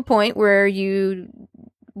came a point where you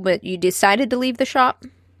decided to leave the shop?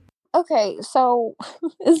 Okay, so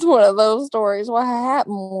it's one of those stories. What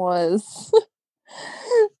happened was,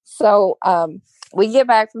 so we get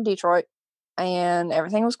back from Detroit, and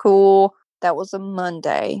everything was cool. That was a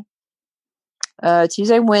Monday.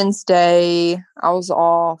 Tuesday, Wednesday, I was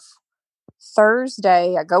off.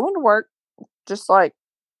 Thursday, I go into work, just like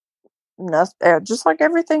nothing, just like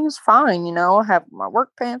everything's fine, you know. I have my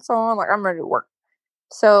work pants on, like I'm ready to work.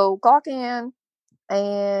 So clock in,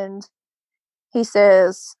 and he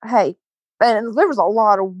says, "Hey," and there was a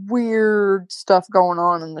lot of weird stuff going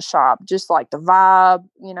on in the shop. Just like the vibe,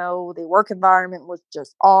 you know, the work environment was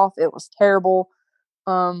just off. It was terrible.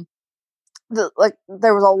 There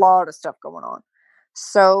was a lot of stuff going on.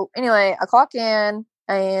 So anyway, I clock in,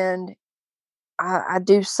 and I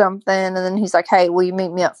do something, and then he's like, "Hey, will you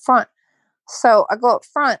meet me up front?" So I go up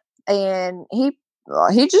front, and he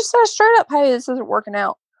just says straight up, "Hey, this isn't working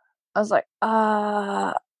out." I was like,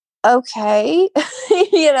 okay,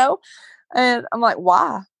 you know, and I'm like,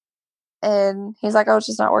 "Why?" And he's like, "Oh, it's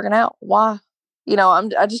just not working out." Why? You know,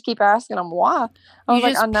 I just keep asking him why. I was you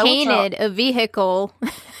like, just "I know painted a vehicle."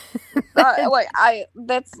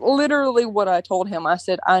 That's literally what I told him. I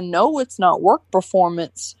said, "I know it's not work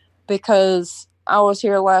performance because I was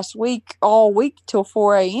here last week, all week till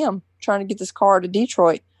 4 a.m. trying to get this car to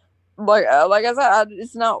Detroit. Like I said,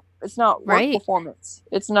 it's not work performance.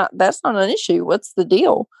 That's not an issue. What's the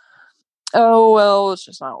deal?" "Oh, well, it's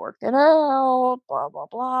just not working out, blah, blah,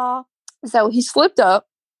 blah." So he slipped up,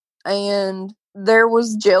 and there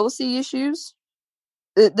was jealousy issues.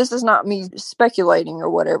 This is not me speculating or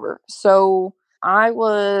whatever. So I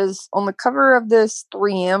was on the cover of this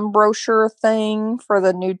 3M brochure thing for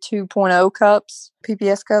the new 2.0 cups,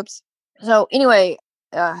 PPS cups. So anyway,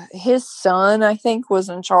 his son, I think, was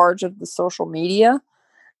in charge of the social media.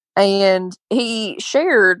 And he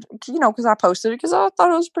shared, you know, because I posted it because I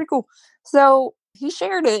thought it was pretty cool. So he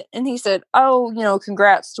shared it, and he said, "Oh, you know,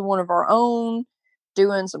 congrats to one of our own.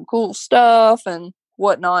 doing some cool stuff and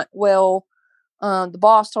whatnot. Well, the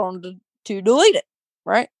boss told him to delete it,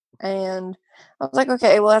 right? And I was like,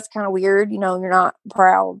 okay, well, that's kind of weird. You're not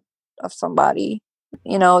proud of somebody.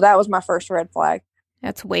 That was my first red flag.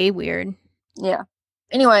 That's way weird. Yeah.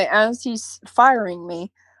 Anyway, as he's firing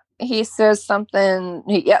me, he says something.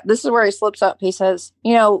 This is where he slips up. He says,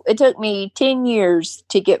 it took me 10 years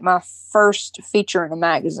to get my first feature in a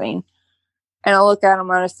magazine. And I look at him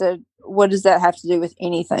and I said, what does that have to do with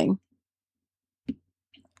anything?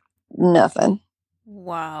 Nothing.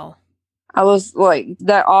 Wow. I was like,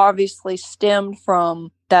 that obviously stemmed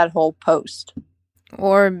from that whole post.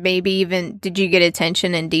 Or maybe even, did you get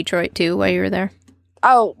attention in Detroit too while you were there?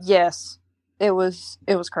 Oh, yes. It was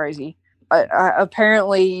crazy.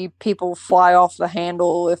 Apparently, people fly off the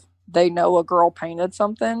handle if they know a girl painted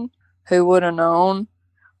something. Who would have known?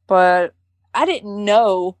 But I didn't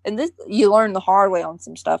know. And this, you learn the hard way on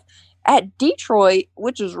some stuff. At Detroit,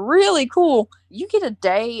 which is really cool, you get a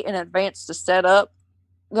day in advance to set up.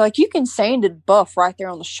 Like, you can sand and buff right there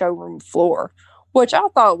on the showroom floor, which I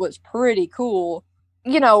thought was pretty cool.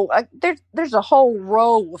 There's a whole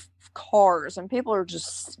row of cars and people are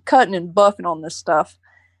just cutting and buffing on this stuff.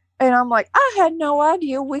 And I'm like, I had no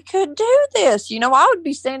idea we could do this. I would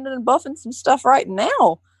be sanding and buffing some stuff right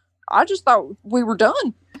now. I just thought we were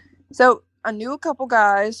done. So I knew a couple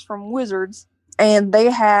guys from Wizards, and they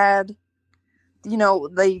had,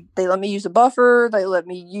 they let me use a buffer. They let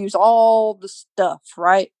me use all the stuff,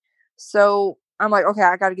 right? So I'm like, okay,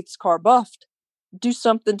 I got to get this car buffed. Do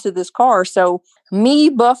something to this car. So me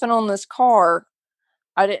buffing on this car,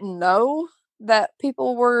 I didn't know that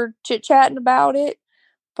people were chit-chatting about it.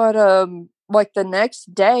 But like the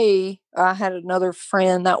next day, I had another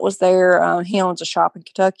friend that was there. He owns a shop in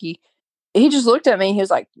Kentucky. He just looked at me. He was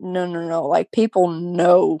like, no. Like, people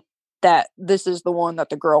know that this is the one that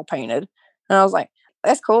the girl painted. And I was like,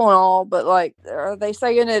 that's cool and all, but like, are they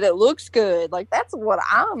saying it looks good? Like, that's what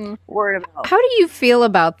I'm worried about. How do you feel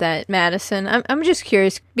about that, Madison? I'm just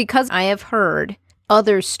curious, because I have heard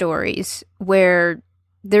other stories where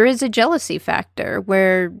there is a jealousy factor,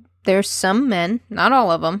 where there's some men, not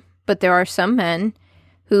all of them, but there are some men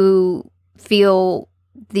who feel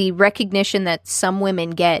the recognition that some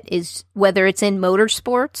women get is, whether it's in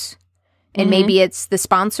motorsports, and maybe it's the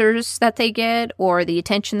sponsors that they get, or the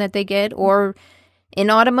attention that they get, or in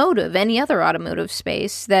automotive, any other automotive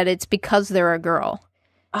space, that it's because they're a girl.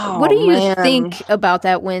 Oh, what do you man. think about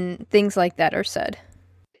that when things like that are said?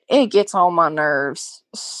 It gets on my nerves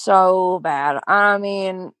so bad. I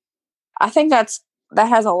mean, I think that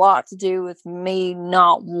has a lot to do with me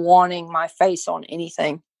not wanting my face on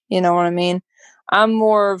anything. You know what I mean? I'm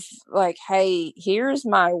more of like, hey, here's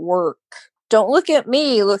my work. Don't look at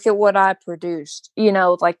me. Look at what I produced.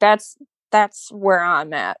 Like, that's where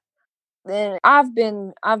I'm at. And I've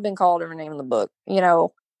been called every name in the book.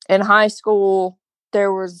 In high school,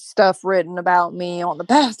 there was stuff written about me on the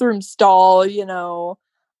bathroom stall.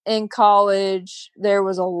 In college, there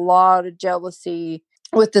was a lot of jealousy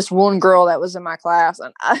with this one girl that was in my class,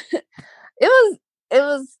 and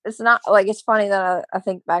it's not like, it's funny that I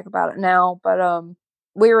think back about it now, but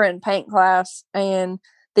we were in paint class, and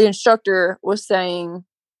the instructor was saying,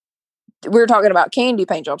 we were talking about candy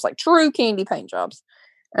paint jobs, like true candy paint jobs.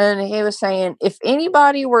 And he was saying, if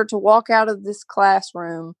anybody were to walk out of this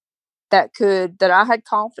classroom that I had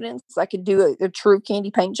confidence I could do a true candy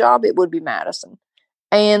paint job, it would be Madison.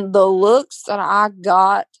 And the looks that I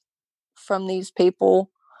got from these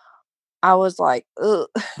people, I was like, ugh,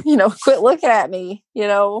 quit looking at me,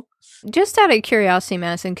 Just out of curiosity,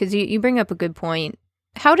 Madison, because you bring up a good point.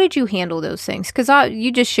 How did you handle those things? Because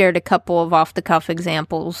you just shared a couple of off-the-cuff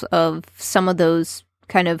examples of some of those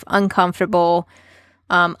kind of uncomfortable,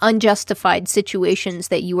 unjustified situations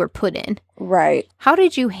that you were put in. Right. How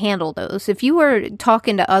did you handle those? If you were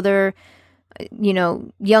talking to other,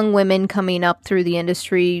 young women coming up through the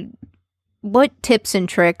industry, what tips and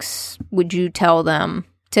tricks would you tell them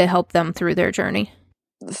to help them through their journey?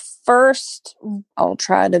 First, I'll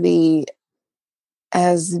try to be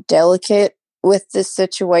as delicate with this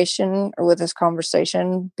situation or with this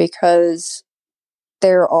conversation, because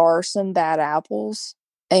there are some bad apples,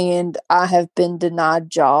 and I have been denied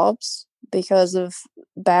jobs because of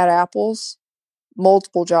bad apples.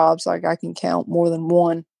 Multiple jobs, like I can count more than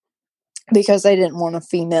one, because they didn't want a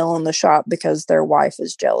female in the shop because their wife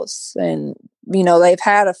is jealous. And, they've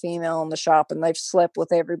had a female in the shop and they've slept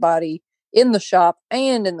with everybody in the shop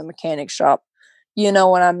and in the mechanic shop. You know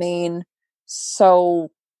what I mean?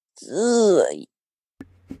 So, ugh.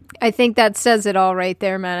 I think that says it all right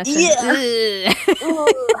there, Madison. Yeah.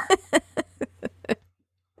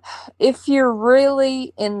 If you're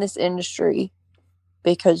really in this industry,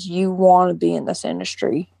 because you want to be in this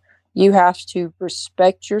industry. You have to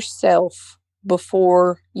respect yourself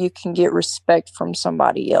before you can get respect from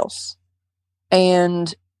somebody else.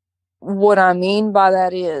 And what I mean by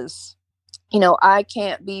that is, I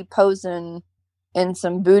can't be posing in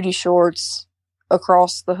some booty shorts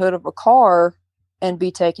across the hood of a car and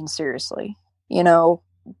be taken seriously.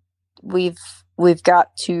 We've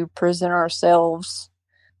got to present ourselves,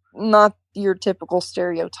 not your typical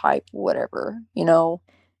stereotype, whatever.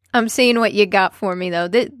 I'm seeing what you got for me, though.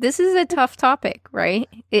 This is a tough topic, right?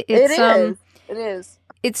 It is. It is.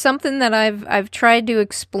 It's something that I've tried to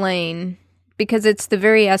explain because it's the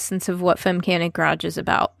very essence of what Femcanic Garage is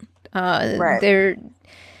about. Right.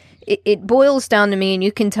 It boils down to me, and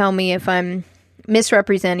you can tell me if I'm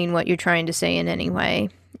misrepresenting what you're trying to say in any way.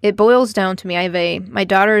 It boils down to me. My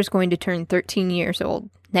daughter is going to turn 13 years old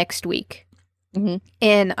next week. Mm-hmm.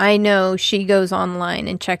 And I know she goes online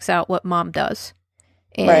and checks out what mom does.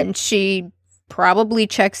 And she probably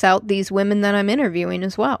checks out these women that I'm interviewing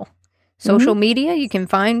as well. Social media, you can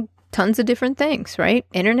find tons of different things, right?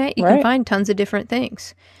 Internet, you can find tons of different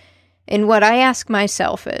things. And what I ask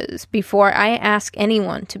myself is, before I ask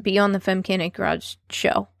anyone to be on the Femcanic Garage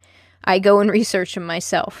show, I go and research them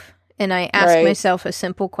myself. And I ask myself a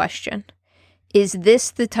simple question. Is this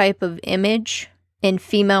the type of image and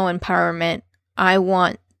female empowerment I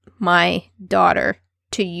want my daughter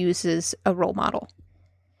to use as a role model?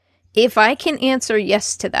 If I can answer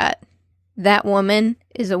yes to that, that woman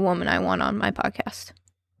is a woman I want on my podcast.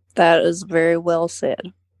 That is very well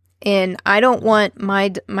said. And I don't want my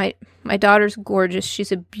daughter's gorgeous.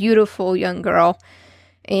 She's a beautiful young girl.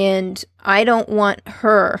 And I don't want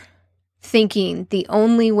her thinking the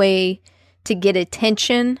only way to get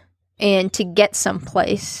attention and to get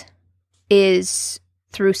someplace is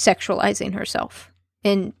through sexualizing herself.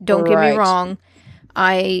 And don't get me wrong,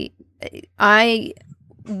 I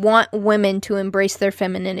want women to embrace their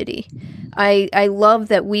femininity. I love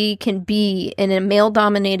that we can be in a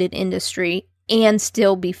male-dominated industry and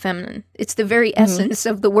still be feminine. It's the very essence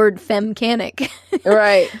of the word femcanic.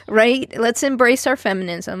 Right. Right? Let's embrace our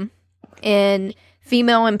feminism. And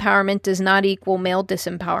female empowerment does not equal male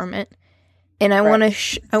disempowerment. And I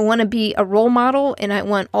want to be a role model, and I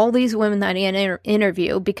want all these women that I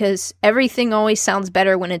interview, because everything always sounds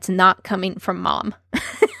better when it's not coming from mom.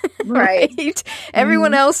 Right?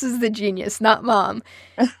 Everyone else is the genius, not mom.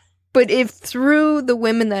 But if through the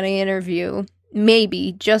women that I interview,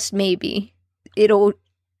 maybe, just maybe, it'll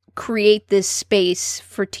create this space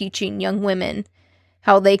for teaching young women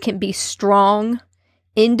how they can be strong,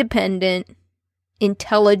 independent,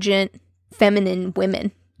 intelligent, feminine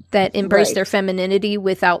women that embrace their femininity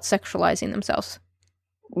without sexualizing themselves.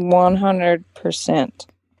 100%.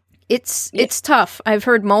 It's tough. I've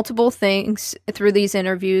heard multiple things through these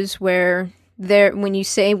interviews where when you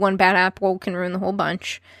say one bad apple can ruin the whole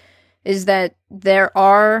bunch, is that there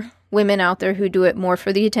are women out there who do it more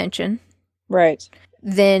for the attention. Right.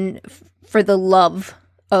 Than for the love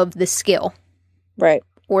of the skill. Right.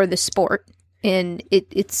 Or the sport. And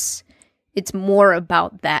it's more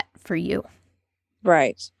about that for you.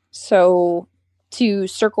 Right. So to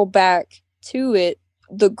circle back to it,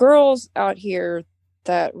 the girls out here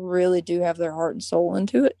that really do have their heart and soul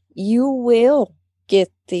into it, you will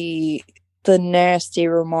get the nasty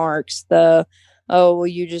remarks, oh, well,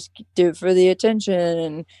 you just do it for the attention,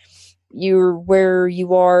 and you're where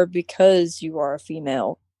you are because you are a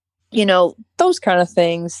female. Those kind of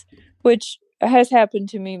things, which has happened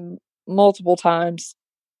to me multiple times.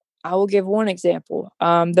 I will give one example.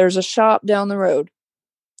 There's a shop down the road.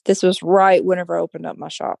 This was right whenever I opened up my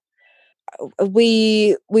shop.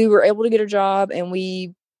 We were able to get a job, and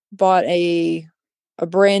we bought a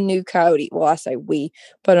brand new Coyote. Well, I say we,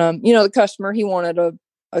 but the customer, he wanted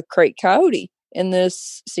a crate Coyote in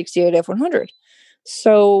this 68 F100.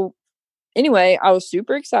 So anyway, I was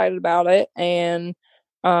super excited about it, and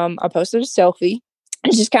I posted a selfie.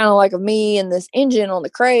 It's just kind of like of me and this engine on the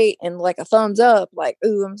crate, and like a thumbs up, like,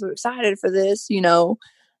 ooh, I'm so excited for this,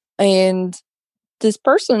 and this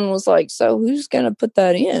person was like, so who's going to put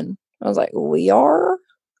that in? I was like, we are.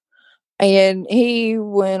 And he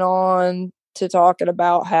went on to talking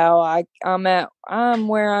about how I'm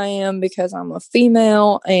where I am because I'm a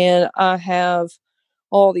female and I have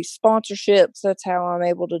all these sponsorships. That's how I'm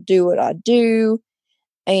able to do what I do.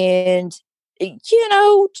 And,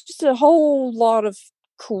 just a whole lot of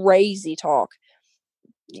crazy talk.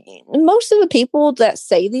 Most of the people that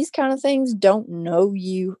say these kind of things don't know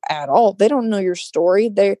you at all. They don't know your story.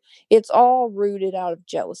 It's all rooted out of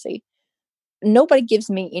jealousy. Nobody gives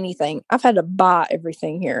me anything. I've had to buy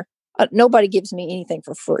everything here. Nobody gives me anything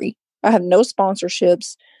for free. I have no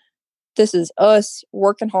sponsorships. This is us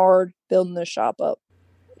working hard, building this shop up.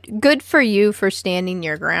 Good for you for standing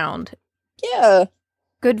your ground. Yeah.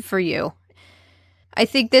 Good for you. I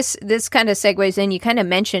think this kind of segues in. You kind of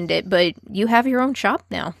mentioned it, but you have your own shop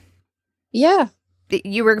now. Yeah.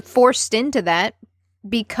 You were forced into that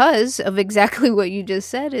because of exactly what you just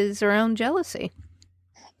said is around jealousy.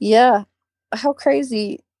 Yeah. How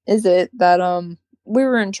crazy is it that we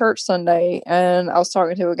were in church Sunday and I was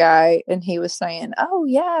talking to a guy and he was saying, "Oh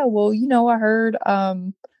yeah, well, I heard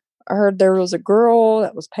there was a girl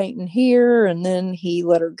that was painting here and then he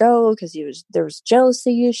let her go because there was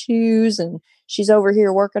jealousy issues and she's over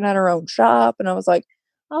here working at her own shop." And I was like,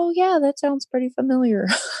 "Oh yeah, that sounds pretty familiar."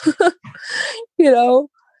 You know,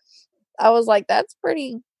 I was like, that's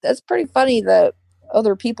pretty funny that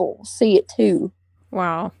other people see it too.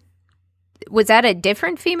 Wow. Was that a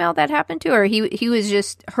different female that happened to, or he was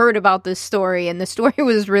just heard about this story and the story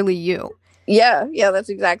was really you? Yeah, that's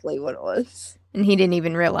exactly what it was. And he didn't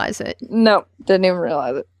even realize it. No, didn't even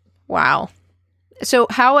realize it. Wow. So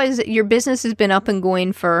how has your business has been up and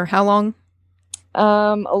going for how long?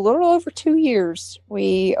 A little over 2 years.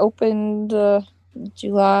 We opened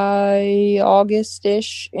July,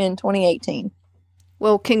 August-ish in 2018.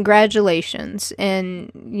 Well, congratulations.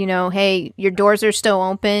 And, hey, your doors are still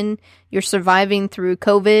open. You're surviving through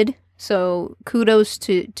COVID. So kudos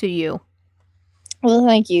to you. Well,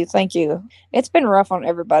 thank you. It's been rough on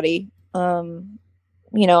everybody. I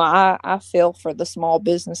feel for the small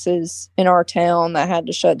businesses in our town that had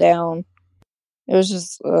to shut down. It was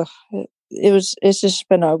just, it's just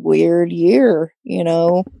been a weird year,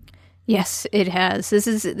 Yes, it has.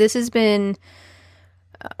 This has been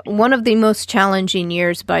one of the most challenging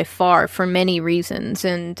years by far for many reasons.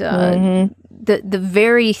 And the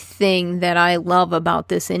very thing that I love about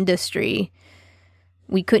this industry,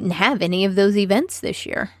 we couldn't have any of those events this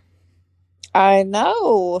year. I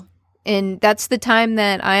know. And that's the time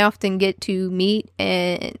that I often get to meet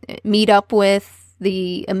up with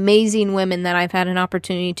the amazing women that I've had an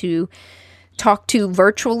opportunity to talk to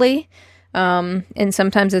virtually. And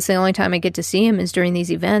sometimes it's the only time I get to see them is during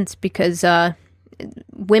these events because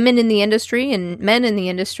women in the industry and men in the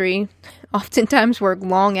industry oftentimes work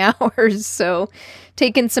long hours. So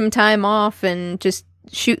taking some time off and just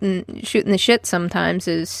shooting the shit sometimes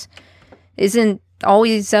isn't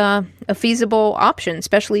always a feasible option,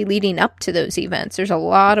 especially leading up to those events. There's a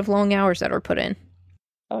lot of long hours that are put in.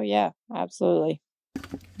 Oh yeah, absolutely.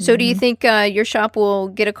 So do you think your shop will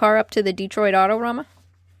get a car up to the Detroit Autorama?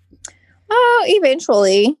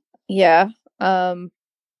 Eventually, yeah.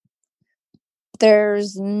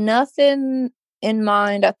 There's nothing in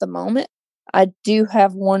mind at the moment. I do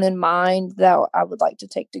have one in mind that I would like to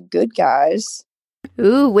take to Good Guys.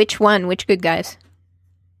 Ooh, which one? Which Good Guys?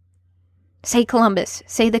 Say Columbus.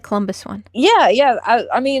 Say the Columbus one. Yeah.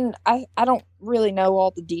 I mean, I don't really know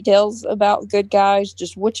all the details about Good Guys.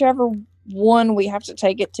 Just whichever one we have to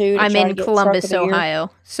take it to I'm in Columbus,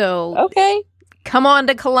 Ohio. So okay. Come on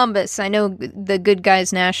to Columbus. I know the Good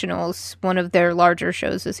Guys Nationals, one of their larger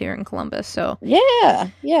shows is here in Columbus. So yeah.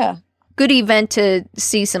 Good event to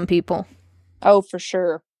see some people. Oh, for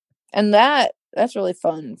sure. And that's really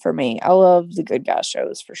fun for me. I love the Good Guys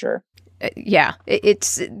shows for sure. Yeah,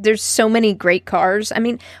 there's so many great cars. I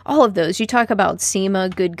mean, all of those. You talk about SEMA,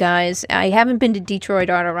 Good Guys. I haven't been to Detroit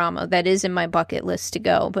Autorama. That is in my bucket list to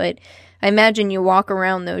go. But I imagine you walk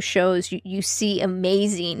around those shows, you see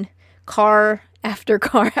amazing car after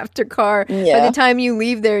car after car. Yeah. By the time you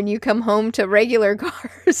leave there and you come home to regular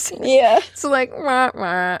cars. Yeah. It's like, wah,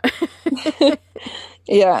 wah.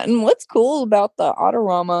 Yeah, and what's cool about the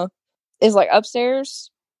Autorama is like upstairs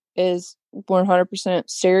is 100%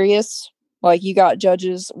 serious. Like you got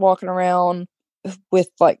judges walking around with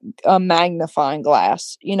like a magnifying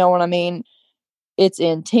glass. You know what I mean? It's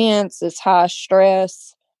intense. It's high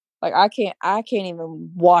stress. Like I can't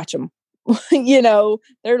even watch them.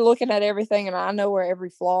 They're looking at everything, and I know where every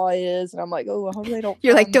flaw is, and I'm like, oh, I hope they don't.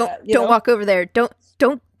 You're like, don't walk over there. Don't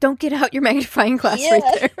get out your magnifying glass right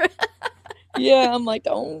there. Yeah, I'm like,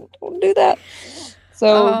 don't do that.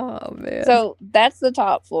 So, so that's the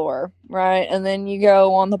top floor, right? And then you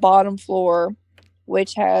go on the bottom floor,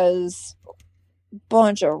 which has a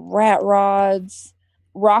bunch of rat rods,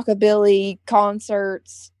 rockabilly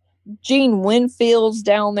concerts. Gene Winfield's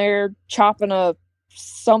down there chopping a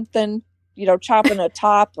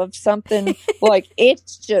top of something. Like,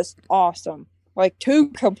 it's just awesome. Like two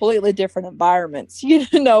completely different environments. You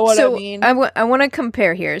know what I mean? I want to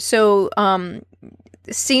compare here. So,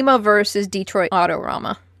 SEMA versus Detroit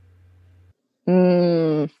Autorama.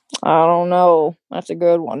 I don't know. That's a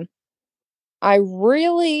good one. I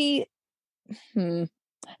really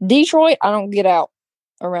Detroit, I don't get out.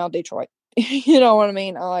 around Detroit. You know what I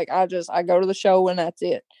mean? I go to the show and that's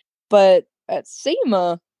it. But at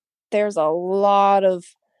SEMA, there's a lot of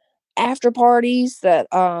after parties that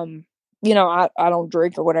I don't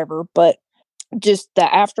drink or whatever, but just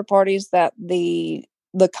the after parties that the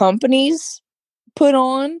companies put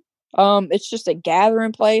on. It's just a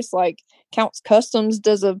gathering place. Like Counts Customs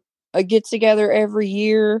does a get together every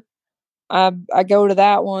year. I go to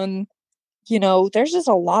that one. There's just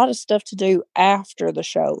a lot of stuff to do after the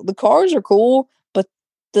show. The cars are cool, but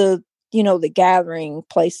the gathering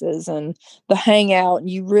places and the hangout, and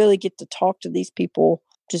you really get to talk to these people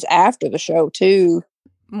just after the show too.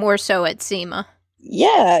 More so at SEMA.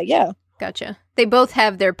 Yeah. Gotcha. They both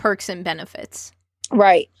have their perks and benefits.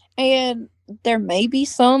 Right. And there may be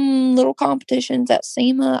some little competitions at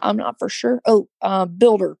SEMA. I'm not for sure. Oh,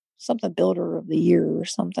 Builder of the Year or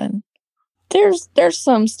something. There's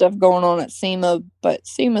some stuff going on at SEMA, but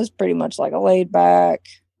SEMA's pretty much like a laid back,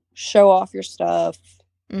 show off your stuff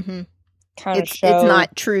kind of show. It's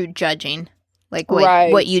not true judging, like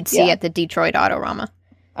what you'd see at the Detroit Autorama.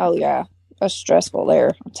 Oh yeah, that's stressful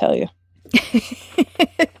there, I'll tell you.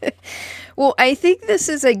 Well, I think this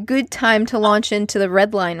is a good time to launch into the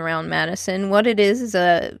red line round, Madison. What it is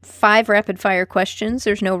 5 rapid fire questions.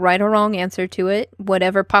 There's no right or wrong answer to it.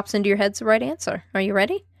 Whatever pops into your head's the right answer. Are you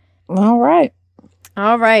ready? All right.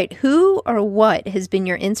 Who or what has been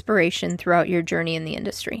your inspiration throughout your journey in the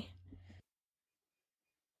industry?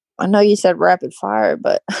 I know you said rapid fire,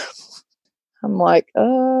 but I'm like,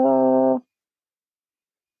 Yeah,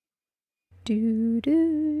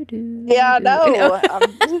 I know.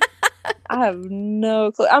 I have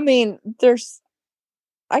no clue. I mean,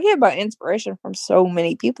 I get my inspiration from so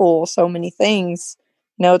many people, so many things.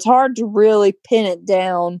 It's hard to really pin it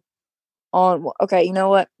down on, okay, you know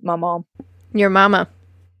what? My mom. Your mama.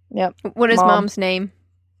 Yep. What is Mom's name?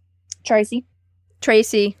 Tracy.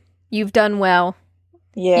 Tracy, you've done well.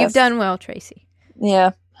 Yes. You've done well, Tracy.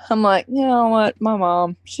 Yeah. I'm like, you know what? My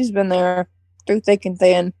mom, she's been there through thick and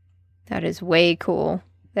thin. That is way cool.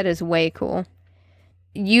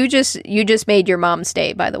 You just made your mom's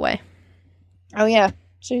day, by the way. Oh yeah.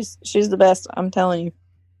 She's the best, I'm telling you.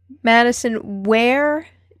 Madison, where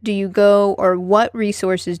do you go or what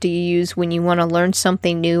resources do you use when you want to learn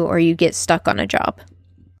something new or you get stuck on a job?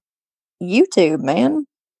 YouTube, man.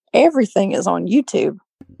 Everything is on YouTube.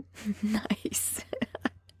 Nice.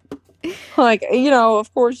 Like,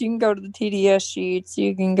 of course you can go to the TDS sheets,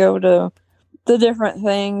 you can go to the different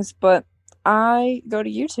things, but I go to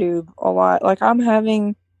YouTube a lot. Like on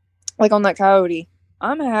that Coyote,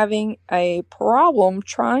 I'm having a problem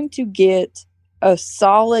trying to get a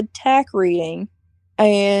solid tack reading,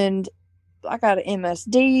 and I got an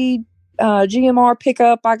MSD GMR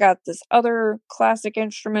pickup. I got this other Classic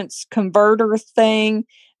Instruments converter thing,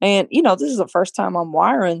 and this is the first time I'm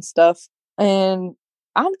wiring stuff, and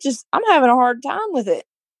I'm having a hard time with it.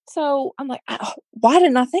 So I'm like, why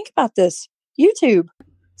didn't I think about this? YouTube.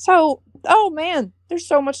 So, oh man, there's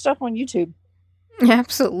so much stuff on YouTube.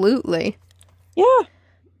 Absolutely. Yeah.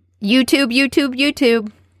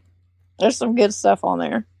 YouTube. There's some good stuff on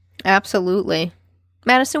there. Absolutely.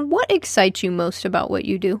 Madison, what excites you most about what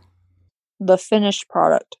you do? The finished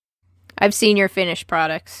product. I've seen your finished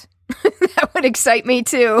products. That would excite me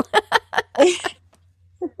too.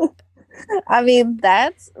 I mean,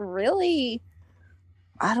 that's really,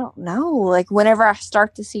 I don't know. Like whenever I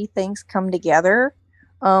start to see things come together,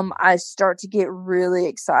 I start to get really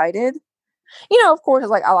excited. Of course,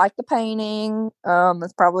 like I like the painting.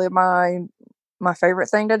 That's probably my favorite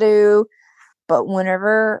thing to do. But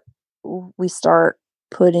whenever we start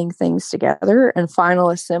putting things together and final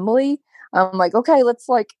assembly, I'm like, okay, let's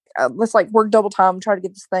work double time, try to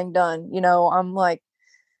get this thing done. I'm like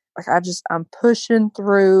I'm pushing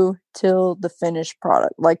through till the finished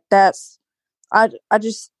product. Like that's, I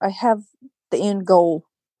have the end goal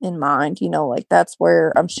in mind, like that's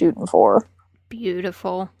where I'm shooting for.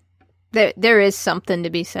 Beautiful. There is something to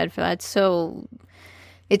be said for that. So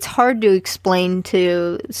it's hard to explain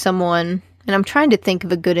to someone, and I'm trying to think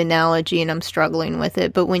of a good analogy and I'm struggling with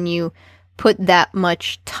it, but when you put that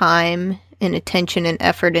much time and attention and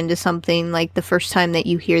effort into something, like the first time that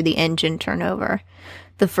you hear the engine turn over,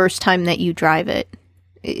 the first time that you drive it,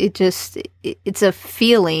 it's a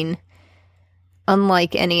feeling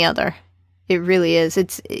unlike any other. It really is.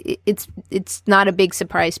 It's not a big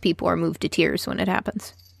surprise people are moved to tears when it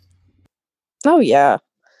happens. Oh yeah.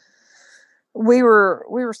 We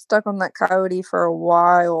were stuck on that Coyote for a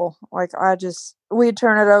while. Like we'd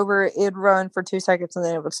turn it over, it'd run for 2 seconds and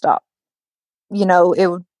then it would stop. It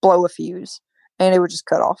would blow a fuse and it would just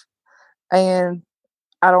cut off. And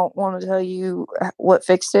I don't want to tell you what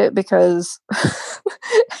fixed it because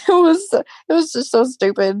it was just so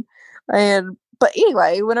stupid. But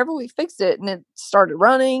anyway, whenever we fixed it and it started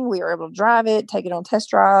running, we were able to drive it, take it on test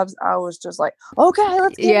drives. I was just like, okay,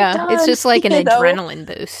 let's get it done. It's just like an adrenaline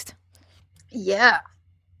boost. Yeah.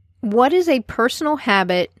 What is a personal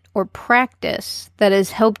habit or practice that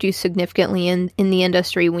has helped you significantly in the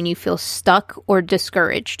industry when you feel stuck or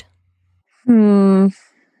discouraged?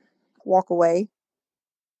 Walk away.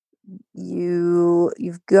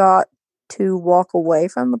 You've got to walk away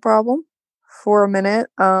from the problem for a minute.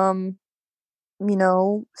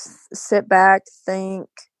 Sit back, think,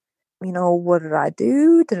 what did I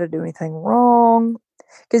do? Did I do anything wrong?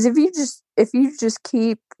 Because if you just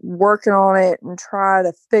keep working on it and try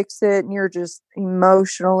to fix it and you're just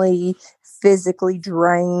emotionally, physically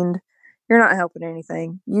drained, you're not helping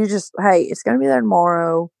anything. Hey, it's going to be there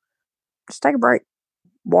tomorrow. Just take a break.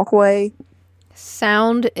 Walk away.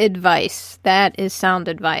 Sound advice. That is sound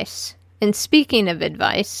advice. And speaking of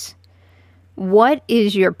advice, what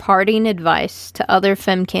is your parting advice to other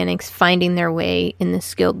femcanics finding their way in the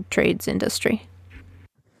skilled trades industry?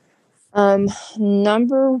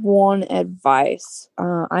 Number one advice.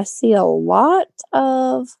 I see a lot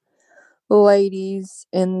of ladies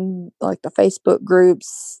in like the Facebook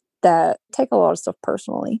groups that take a lot of stuff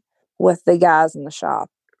personally with the guys in the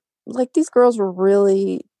shop. Like, these girls will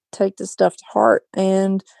really take this stuff to heart,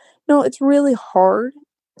 and it's really hard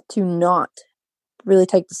to not really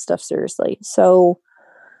take this stuff seriously. So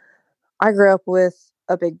I grew up with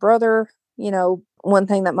a big brother. One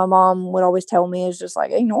thing that my mom would always tell me is just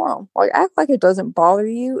like, ignore them. Like, act like it doesn't bother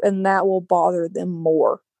you, and that will bother them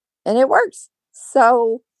more. And it works.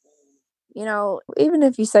 So, even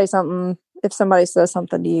if you say something, if somebody says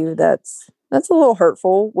something to you that's a little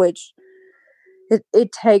hurtful, which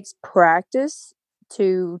it takes practice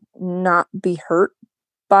to not be hurt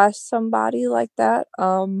by somebody like that.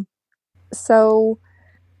 So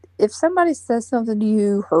if somebody says something to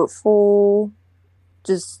you hurtful,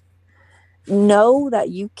 just know that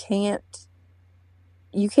you can't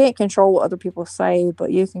control what other people say,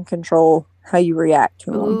 but you can control how you react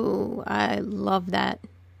to them. Ooh, I love that.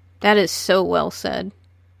 That is so well said.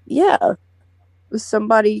 Yeah.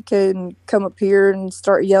 Somebody can come up here and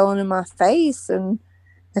start yelling in my face, and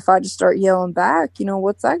if I just start yelling back,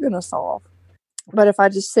 what's that going to solve? But if I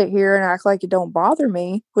just sit here and act like it don't bother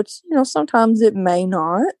me, which, sometimes it may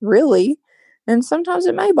not really, and sometimes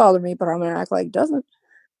it may bother me, but I'm going to act like it doesn't,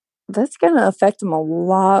 that's going to affect them a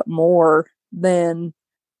lot more than,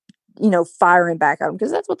 firing back at them,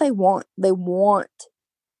 because that's what they want. They want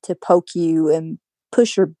to poke you and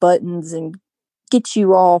push your buttons and get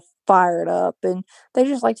you all fired up, and they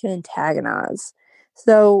just like to antagonize.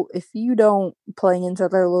 So if you don't play into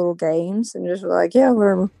their little games and just like, yeah,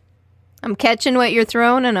 I'm catching what you're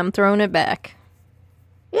throwing and I'm throwing it back.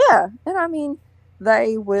 Yeah. And I mean,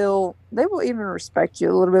 they will even respect you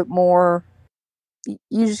a little bit more.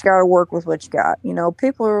 You just got to work with what you got.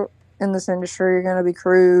 People in this industry are going to be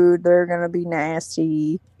crude. They're going to be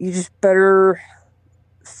nasty. You just better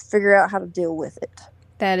figure out how to deal with it.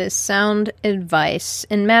 That is sound advice.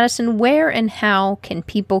 And Madison, where and how can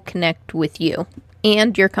people connect with you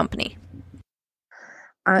and your company?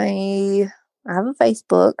 I have a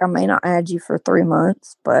Facebook. I may not add you for 3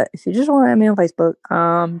 months, but if you just want to add me on Facebook,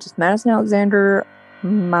 just Madison Alexander.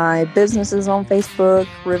 My business is on Facebook,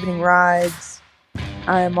 Riveting Rides.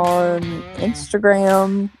 I'm on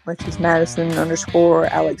Instagram, which is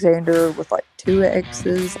Madison_Alexander with like 2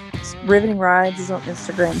 X's. Riveting Rides is on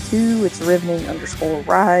Instagram too. It's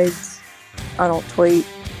Riveting_Rides. I don't tweet.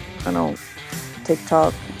 I don't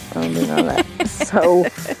TikTok. I don't do none of that. So,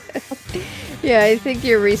 yeah, I think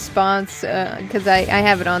your response, because I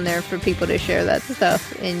have it on there for people to share that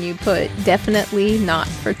stuff, and you put definitely not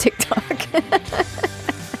for TikTok.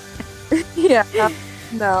 Yeah,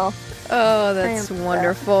 no. Oh, that's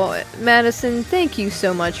wonderful. Madison, thank you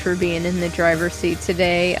so much for being in the driver's seat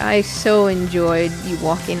today. I so enjoyed you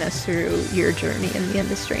walking us through your journey in the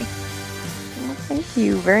industry. Well, thank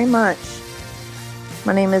you very much.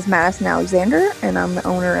 My name is Madison Alexander, and I'm the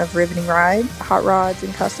owner of Riveting Rides, Hot Rods,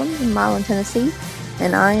 and Customs in Milan, Tennessee,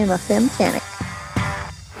 and I am a femcanic.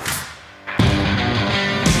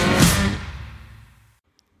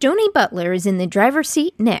 Joni Butler is in the driver's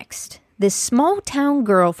seat next. This small-town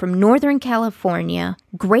girl from Northern California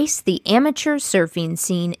graced the amateur surfing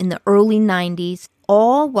scene in the early 90s,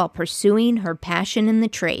 all while pursuing her passion in the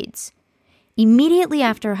trades. Immediately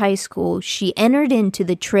after high school, she entered into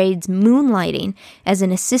the trades, moonlighting as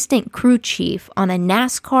an assistant crew chief on a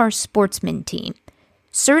NASCAR sportsman team,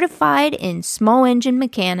 certified in small engine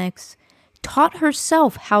mechanics, taught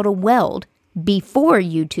herself how to weld, before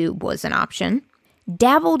YouTube was an option,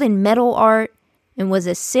 dabbled in metal art, and was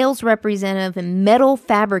a sales representative and metal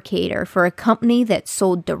fabricator for a company that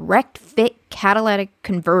sold direct fit catalytic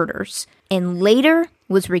converters, and later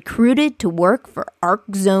was recruited to work for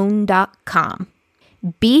ArcZone.com.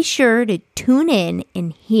 Be sure to tune in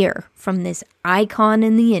and hear from this icon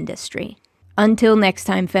in the industry. Until next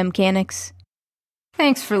time, Femcanics.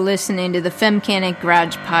 Thanks for listening to the Femcanic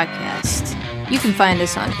Garage Podcast. You can find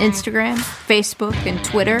us on Instagram, Facebook, and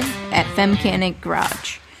Twitter at Femcanic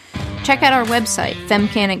Garage. Check out our website,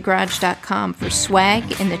 femcanicgarage.com, for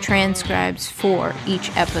swag and the transcribes for each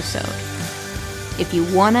episode. If you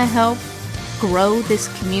want to help grow this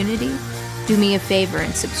community, do me a favor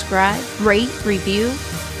and subscribe, rate, review,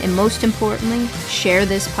 and most importantly, share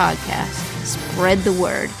this podcast. Spread the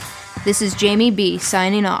word. This is Jamie B.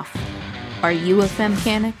 signing off. Are you a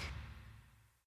Femcanic?